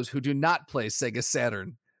beating those who do not play Sega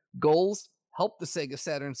Saturn. Goals: help the Sega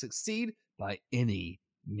Saturn succeed by any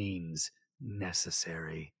means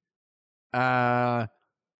necessary.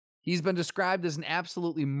 He's been described as an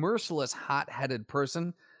absolutely merciless, hot-headed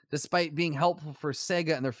person, despite being helpful for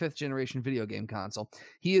Sega and their 5th generation video game console.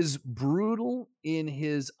 He is brutal in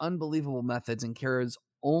his unbelievable methods and cares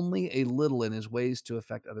only a little in his ways to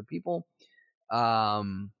affect other people.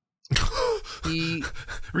 He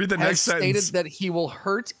Read the has next sentence. stated that he will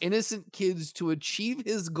hurt innocent kids to achieve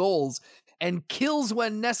his goals and kills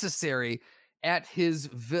when necessary as his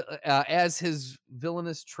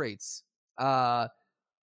villainous traits.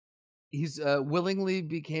 He's willingly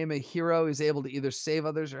became a hero. He's able to either save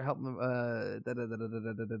others or help them.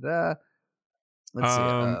 Let's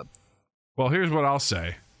see. Well, here's what I'll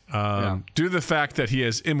say. Due to the fact that he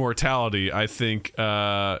has immortality, I think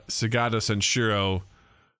Segata Senshiro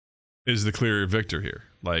is the clear victor here.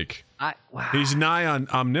 Like, he's nigh on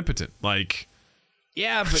omnipotent. Like,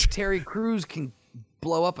 yeah, but Terry Crews can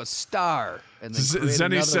blow up a star. And then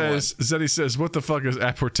Zenny says, what the fuck is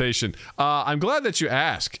apportation? I'm glad that you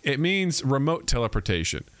ask. It means remote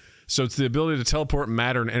teleportation. So it's the ability to teleport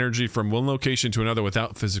matter and energy from one location to another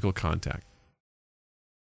without physical contact.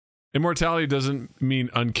 Immortality doesn't mean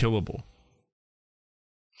unkillable.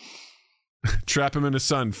 Trap him in the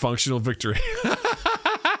sun. Functional victory.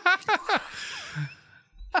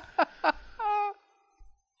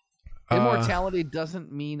 Immortality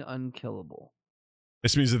doesn't mean unkillable.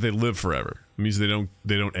 This means that they live forever. It means they don't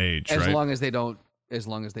age, as right? long as they don't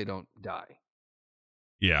die.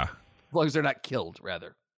 Yeah. As long as they're not killed,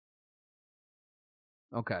 rather.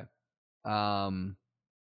 Okay.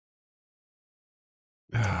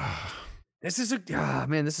 This is a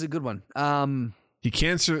good one. He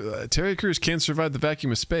can't. Terry Crews can't survive the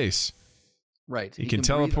vacuum of space. Right. He can breathe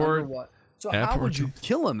teleport. underwater. So how would you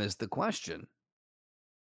kill him is the question.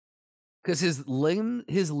 Because his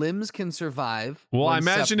limbs can survive. Well, I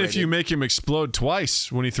imagine if you separated. make him explode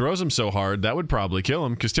twice when he throws him so hard, that would probably kill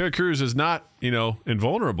him. Because Terry Crews is not,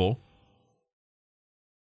 invulnerable.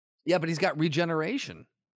 Yeah, but he's got regeneration.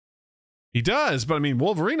 He does, but I mean,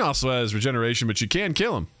 Wolverine also has regeneration, but you can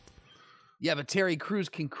kill him. Yeah, but Terry Crews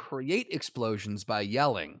can create explosions by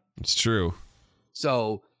yelling. It's true.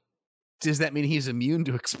 So Does that mean he's immune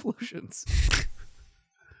to explosions?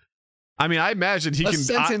 I mean, I imagine he A can.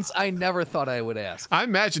 sentence I never thought I would ask. I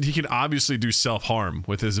imagine he can obviously do self-harm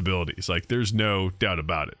with his abilities. Like, there's no doubt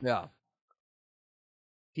about it. Yeah.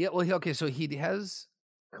 Okay, so he has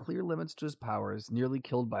clear limits to his powers, nearly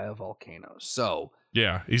killed by a volcano. So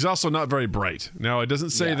Yeah, he's also not very bright. Now, it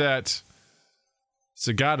doesn't say that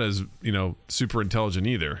Sagata's, super intelligent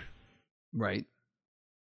either. right.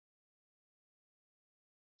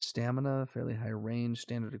 Stamina, fairly high range,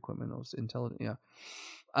 standard equipment, intelligent. Yeah.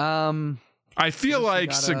 I feel like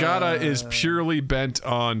Sagata is purely bent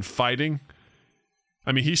on fighting.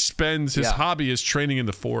 I mean, he spends his hobby is training in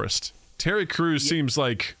the forest. Terry Crews seems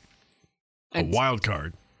like a wild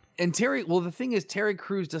card. And the thing is, Terry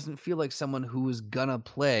Crews doesn't feel like someone who is gonna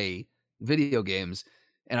play video games,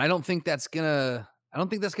 and I don't think that's gonna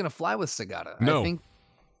fly with Sagata. No.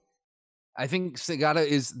 I think Sagata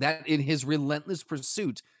is that in his relentless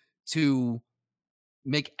pursuit to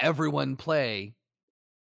make everyone play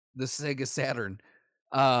the Sega Saturn.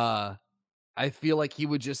 I feel like he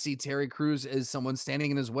would just see Terry Crews as someone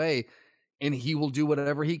standing in his way, and he will do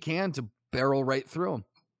whatever he can to barrel right through him.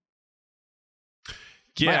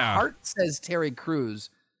 Yeah. My heart says Terry Crews,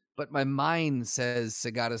 but my mind says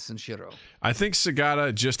Sagata Senshiro. I think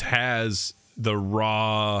Sagata just has the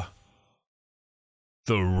raw,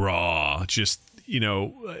 just,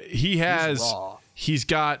 he's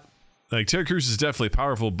got, like, Terry Crews is definitely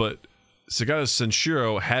powerful, but Sagata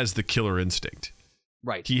Senshiro has the killer instinct.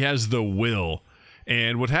 Right. He has the will.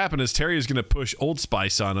 And what happened is Terry is going to push Old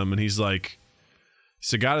Spice on him, and he's like,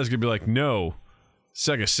 Sagata's going to be like, no,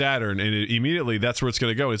 Sega Saturn. And immediately that's where it's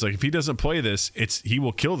going to go. It's like, if he doesn't play this, he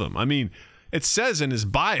will kill them. I mean, it says in his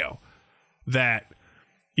bio that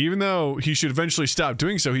even though he should eventually stop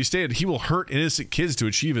doing so, he stated he will hurt innocent kids to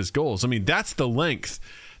achieve his goals. I mean, that's the length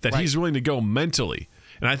that he's willing to go mentally.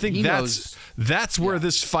 And I think that's where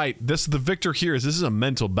this fight, the victor here is. This is a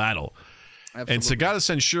mental battle. Absolutely. And Sagata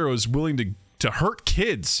Senshiro is willing to hurt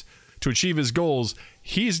kids to achieve his goals.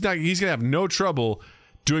 He's going to have no trouble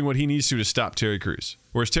doing what he needs to stop Terry Crews.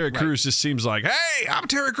 Whereas Terry Crews just seems like, hey, I'm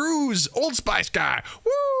Terry Crews, Old Spice guy.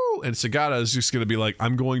 Woo! And Sagata is just going to be like,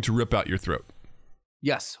 I'm going to rip out your throat.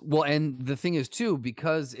 Yes. Well, and the thing is too,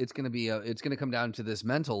 because it's going to come down to this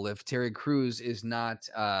mental. If Terry Crews is not,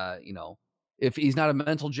 if he's not a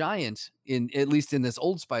mental giant at least in this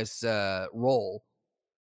Old Spice role,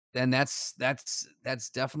 then that's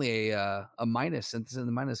definitely a minus. It's in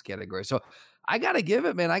the minus category. So I got to give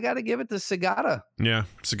it, man. I got to give it to Sagata. Yeah,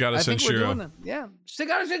 Sagata Senshiro. Yeah,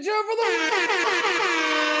 Sagata Senshiro for the.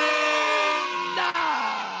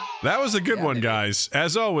 That was a good one, guys.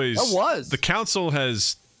 As always, the council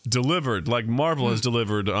has delivered, like Marvel has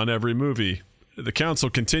delivered on every movie. The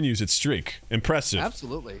council continues its streak. Impressive.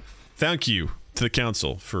 Absolutely. Thank you to the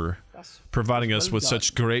council for providing us with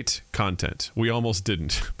such great content. We almost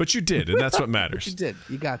didn't, but you did, and that's what matters. You did.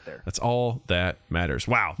 You got there. That's all that matters.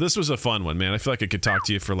 Wow, this was a fun one, man. I feel like I could talk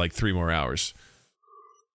to you for like 3 more hours.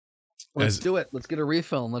 Let's do it. Let's get a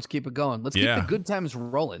refill and let's keep it going. Let's keep the good times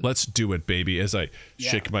rolling. Let's do it, baby. As I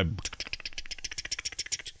shake my...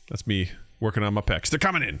 That's me working on my pecs. They're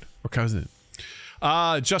coming in. We're coming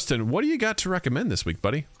in. Justin, what do you got to recommend this week,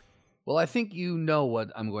 buddy? Well, I think you know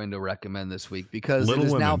what I'm going to recommend this week because Little it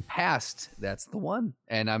is Women. now past. That's the one.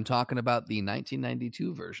 And I'm talking about the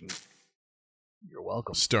 1992 version. You're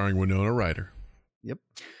welcome. Starring Winona Ryder. Yep.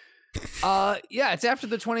 It's after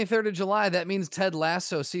the 23rd of July. That means Ted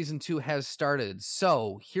Lasso season 2 has started.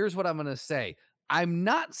 So here's what I'm going to say. I'm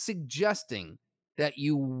not suggesting that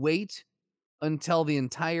you wait until the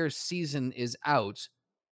entire season is out,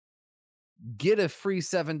 get a free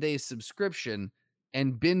 7-day subscription,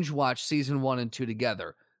 and binge watch season 1 and 2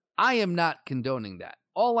 together. I am not condoning that.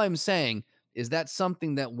 All I'm saying is that's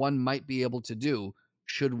something that one might be able to do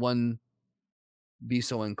should one be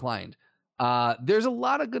so inclined. There's a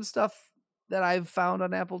lot of good stuff that I've found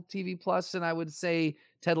on Apple TV Plus, and I would say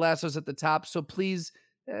Ted Lasso's at the top. So please,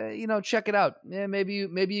 check it out. Yeah, maybe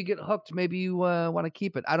you get hooked. Maybe you want to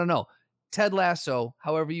keep it. I don't know. Ted Lasso,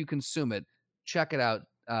 however you consume it, check it out.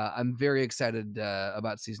 I'm very excited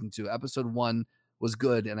about season 2. Episode 1 was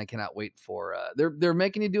good, and I cannot wait for. They're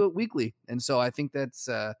making you do it weekly, and so I think that's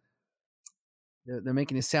they're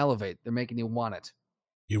making you salivate. They're making you want it.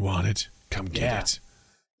 You want it? Come get it.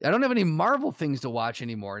 I don't have any Marvel things to watch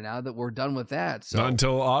anymore now that we're done with that. So not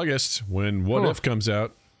until August when What If comes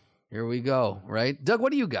out. Here we go, right? Doug,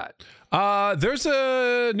 what do you got? There's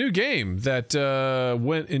a new game that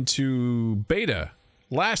went into beta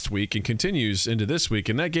last week and continues into this week,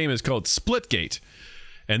 and that game is called Splitgate.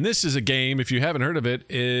 And this is a game, if you haven't heard of it,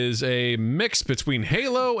 is a mix between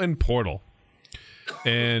Halo and Portal.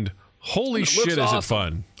 And Holy shit, is it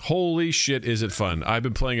fun. Holy shit, is it fun. I've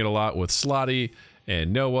been playing it a lot with Slotty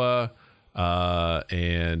and Noah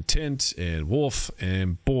and Tint and Wolf,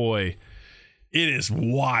 and boy, it is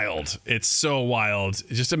wild. It's so wild.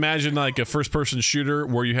 Just imagine like a first-person shooter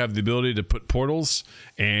where you have the ability to put portals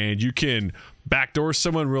and you can backdoor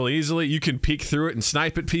someone really easily. You can peek through it and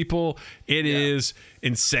snipe at people. It is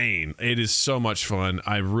insane. It is so much fun.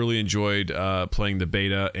 I've really enjoyed playing the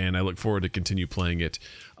beta, and I look forward to continue playing it.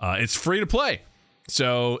 It's free to play,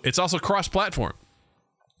 so it's also cross-platform.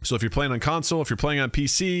 So if you're playing on console, if you're playing on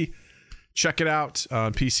PC, check it out.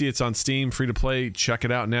 On PC, it's on Steam, free to play. Check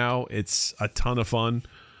it out now. It's a ton of fun.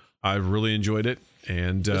 I've really enjoyed it.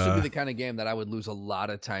 And this would be the kind of game that I would lose a lot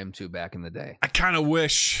of time to back in the day. I kind of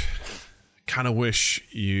wish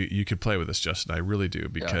you could play with us, Justin. I really do,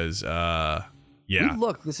 because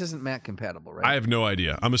Look, this isn't Mac compatible, right? I have no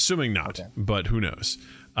idea. I'm assuming not, but who knows?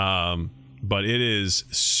 But it is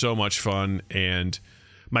so much fun, and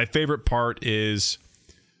my favorite part is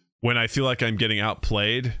when I feel like I'm getting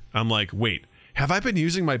outplayed, I'm like, wait, have I been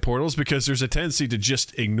using my portals? Because there's a tendency to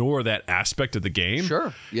just ignore that aspect of the game.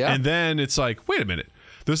 Sure, yeah. And then it's like, wait a minute,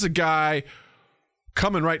 there's a guy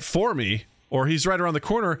coming right for me, or he's right around the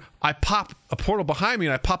corner. I pop a portal behind me,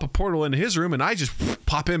 and I pop a portal into his room, and I just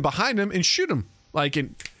pop in behind him and shoot him. Like,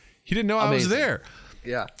 and he didn't know I was there.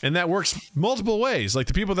 Yeah. And that works multiple ways. Like,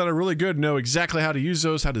 the people that are really good know exactly how to use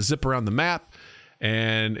those, how to zip around the map.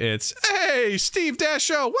 And it's, hey, Steve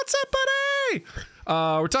Dasho, what's up, buddy?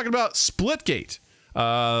 We're talking about Splitgate,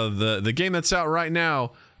 the game that's out right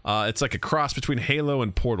now. It's like a cross between Halo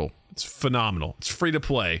and Portal. It's phenomenal. It's free to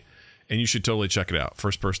play, and you should totally check it out.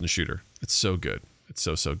 First-person shooter. It's so good. It's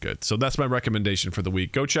so good. So that's my recommendation for the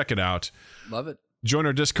week. Go check it out. Love it. Join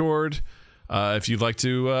our Discord if you'd like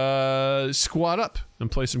to squad up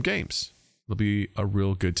and play some games. It'll be a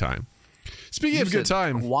real good time. Speaking of good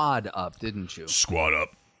time, squad up, didn't you? Squad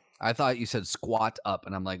up. I thought you said squat up,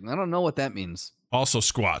 and I'm like, I don't know what that means. Also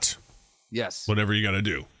squat. Yes. Whatever you got to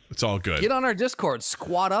do. It's all good. Get on our Discord.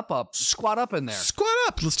 Squat up in there. Squat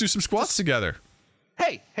up. Let's do some squats together.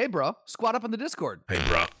 Hey, bro. Squat up on the Discord. Hey,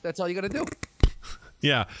 bro. That's all you got to do.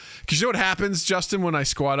 Yeah. Because you know what happens, Justin, when I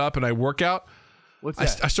squat up and I work out? What's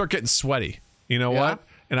that? I start getting sweaty. You know what?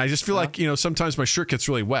 And I just feel like, sometimes my shirt gets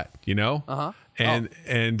really wet, Uh-huh. And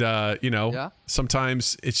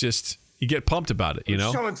sometimes it's just, you get pumped about it,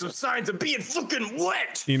 Showing some signs of being fucking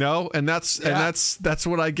wet. And that's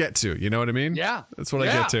what I get to. You know what I mean? Yeah. That's what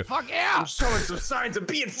I get to. Fuck yeah. I'm showing some signs of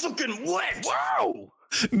being fucking wet. Whoa.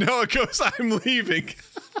 No, it goes, I'm leaving.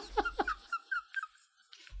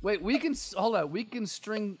 Wait, hold on. We can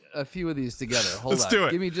string a few of these together. Let's do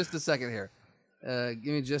it. Give me just a second here. Give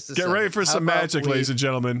me just a Get second. ready for some magic, ladies and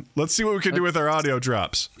gentlemen. Let's see what we can do with our audio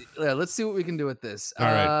drops. Yeah, let's see what we can do with this. All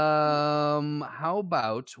right. How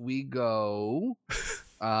about we go?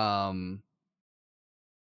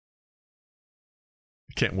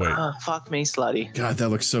 Can't wait. Fuck me, slutty. God, that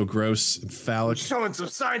looks so gross and phallic. Showing some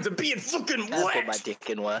signs of being fucking That's what my wet. dick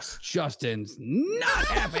in was. Justin's not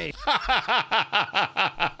happy.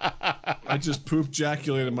 I just poop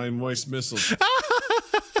ejaculated my moist missiles.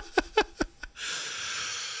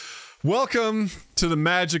 Welcome to the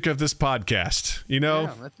magic of this podcast.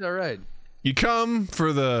 Yeah, that's all right. You come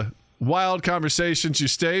for the wild conversations, you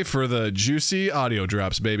stay for the juicy audio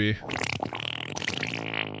drops, baby.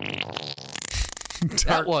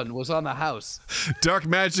 That one was on the house. Dark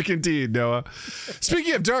magic indeed, Noah.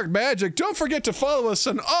 Speaking of dark magic, don't forget to follow us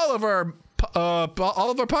on all of our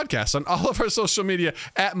podcasts, on all of our social media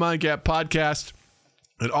at Mind Gap Podcast.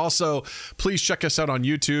 And also, please check us out on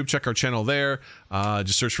YouTube. Check our channel there.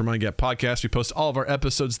 Just search for Mind Gap Podcast. We post all of our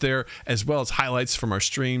episodes there, as well as highlights from our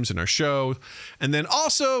streams and our show. And then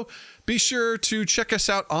also, be sure to check us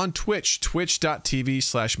out on Twitch,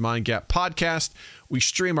 twitch.tv/MindGapPodcast. We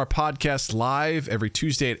stream our podcast live every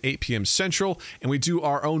Tuesday at 8 p.m. Central, and we do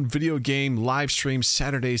our own video game live stream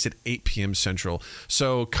Saturdays at 8 p.m. Central.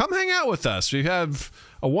 So come hang out with us. We have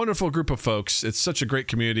a wonderful group of folks. It's such a great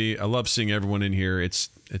community. I love seeing everyone in here. It's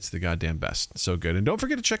the goddamn best. So good. And don't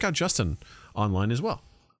forget to check out Justin online as well.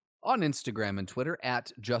 On Instagram and Twitter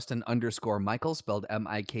at Justin_Michael, spelled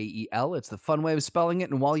Mikel. It's the fun way of spelling it.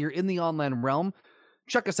 And while you're in the online realm,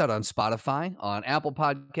 check us out on Spotify, on Apple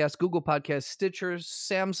Podcasts, Google Podcasts, Stitcher,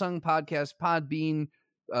 Samsung Podcasts, Podbean,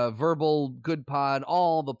 Verbal, Good Pod,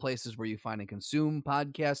 all the places where you find and consume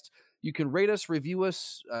podcasts. You can rate us, review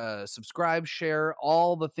us, subscribe, share,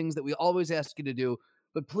 all the things that we always ask you to do.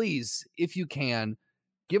 But please, if you can,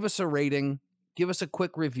 give us a rating, give us a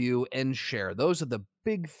quick review, and share. Those are the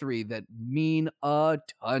big three that mean a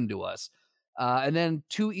ton to us. And then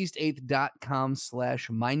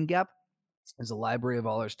 2east8th.com/mindgap. There's a library of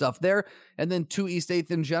all our stuff there. And then 2 East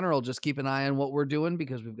 8th in general. Just keep an eye on what we're doing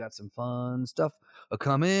because we've got some fun stuff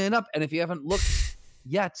coming up. And if you haven't looked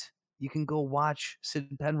yet, you can go watch Sid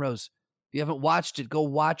Penrose. If you haven't watched it, go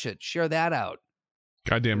watch it. Share that out.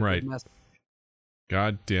 Goddamn right.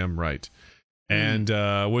 Goddamn right. And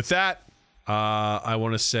with that, I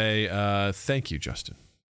want to say thank you, Justin.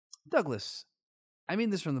 Douglas, I mean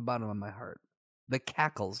this from the bottom of my heart. The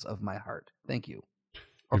cackles of my heart. Thank you.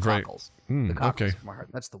 Or You're very- cockles. The cockles okay. of my heart.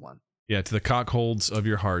 That's the one. Yeah, to the cockholds of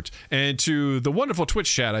your heart. And to the wonderful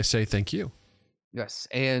Twitch chat, I say thank you. Yes.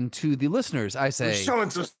 And to the listeners, I We're say... showing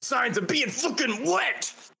some signs of being fucking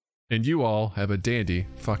wet. And you all have a dandy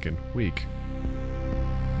fucking week.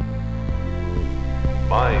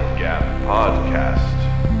 Mind Gap Podcast.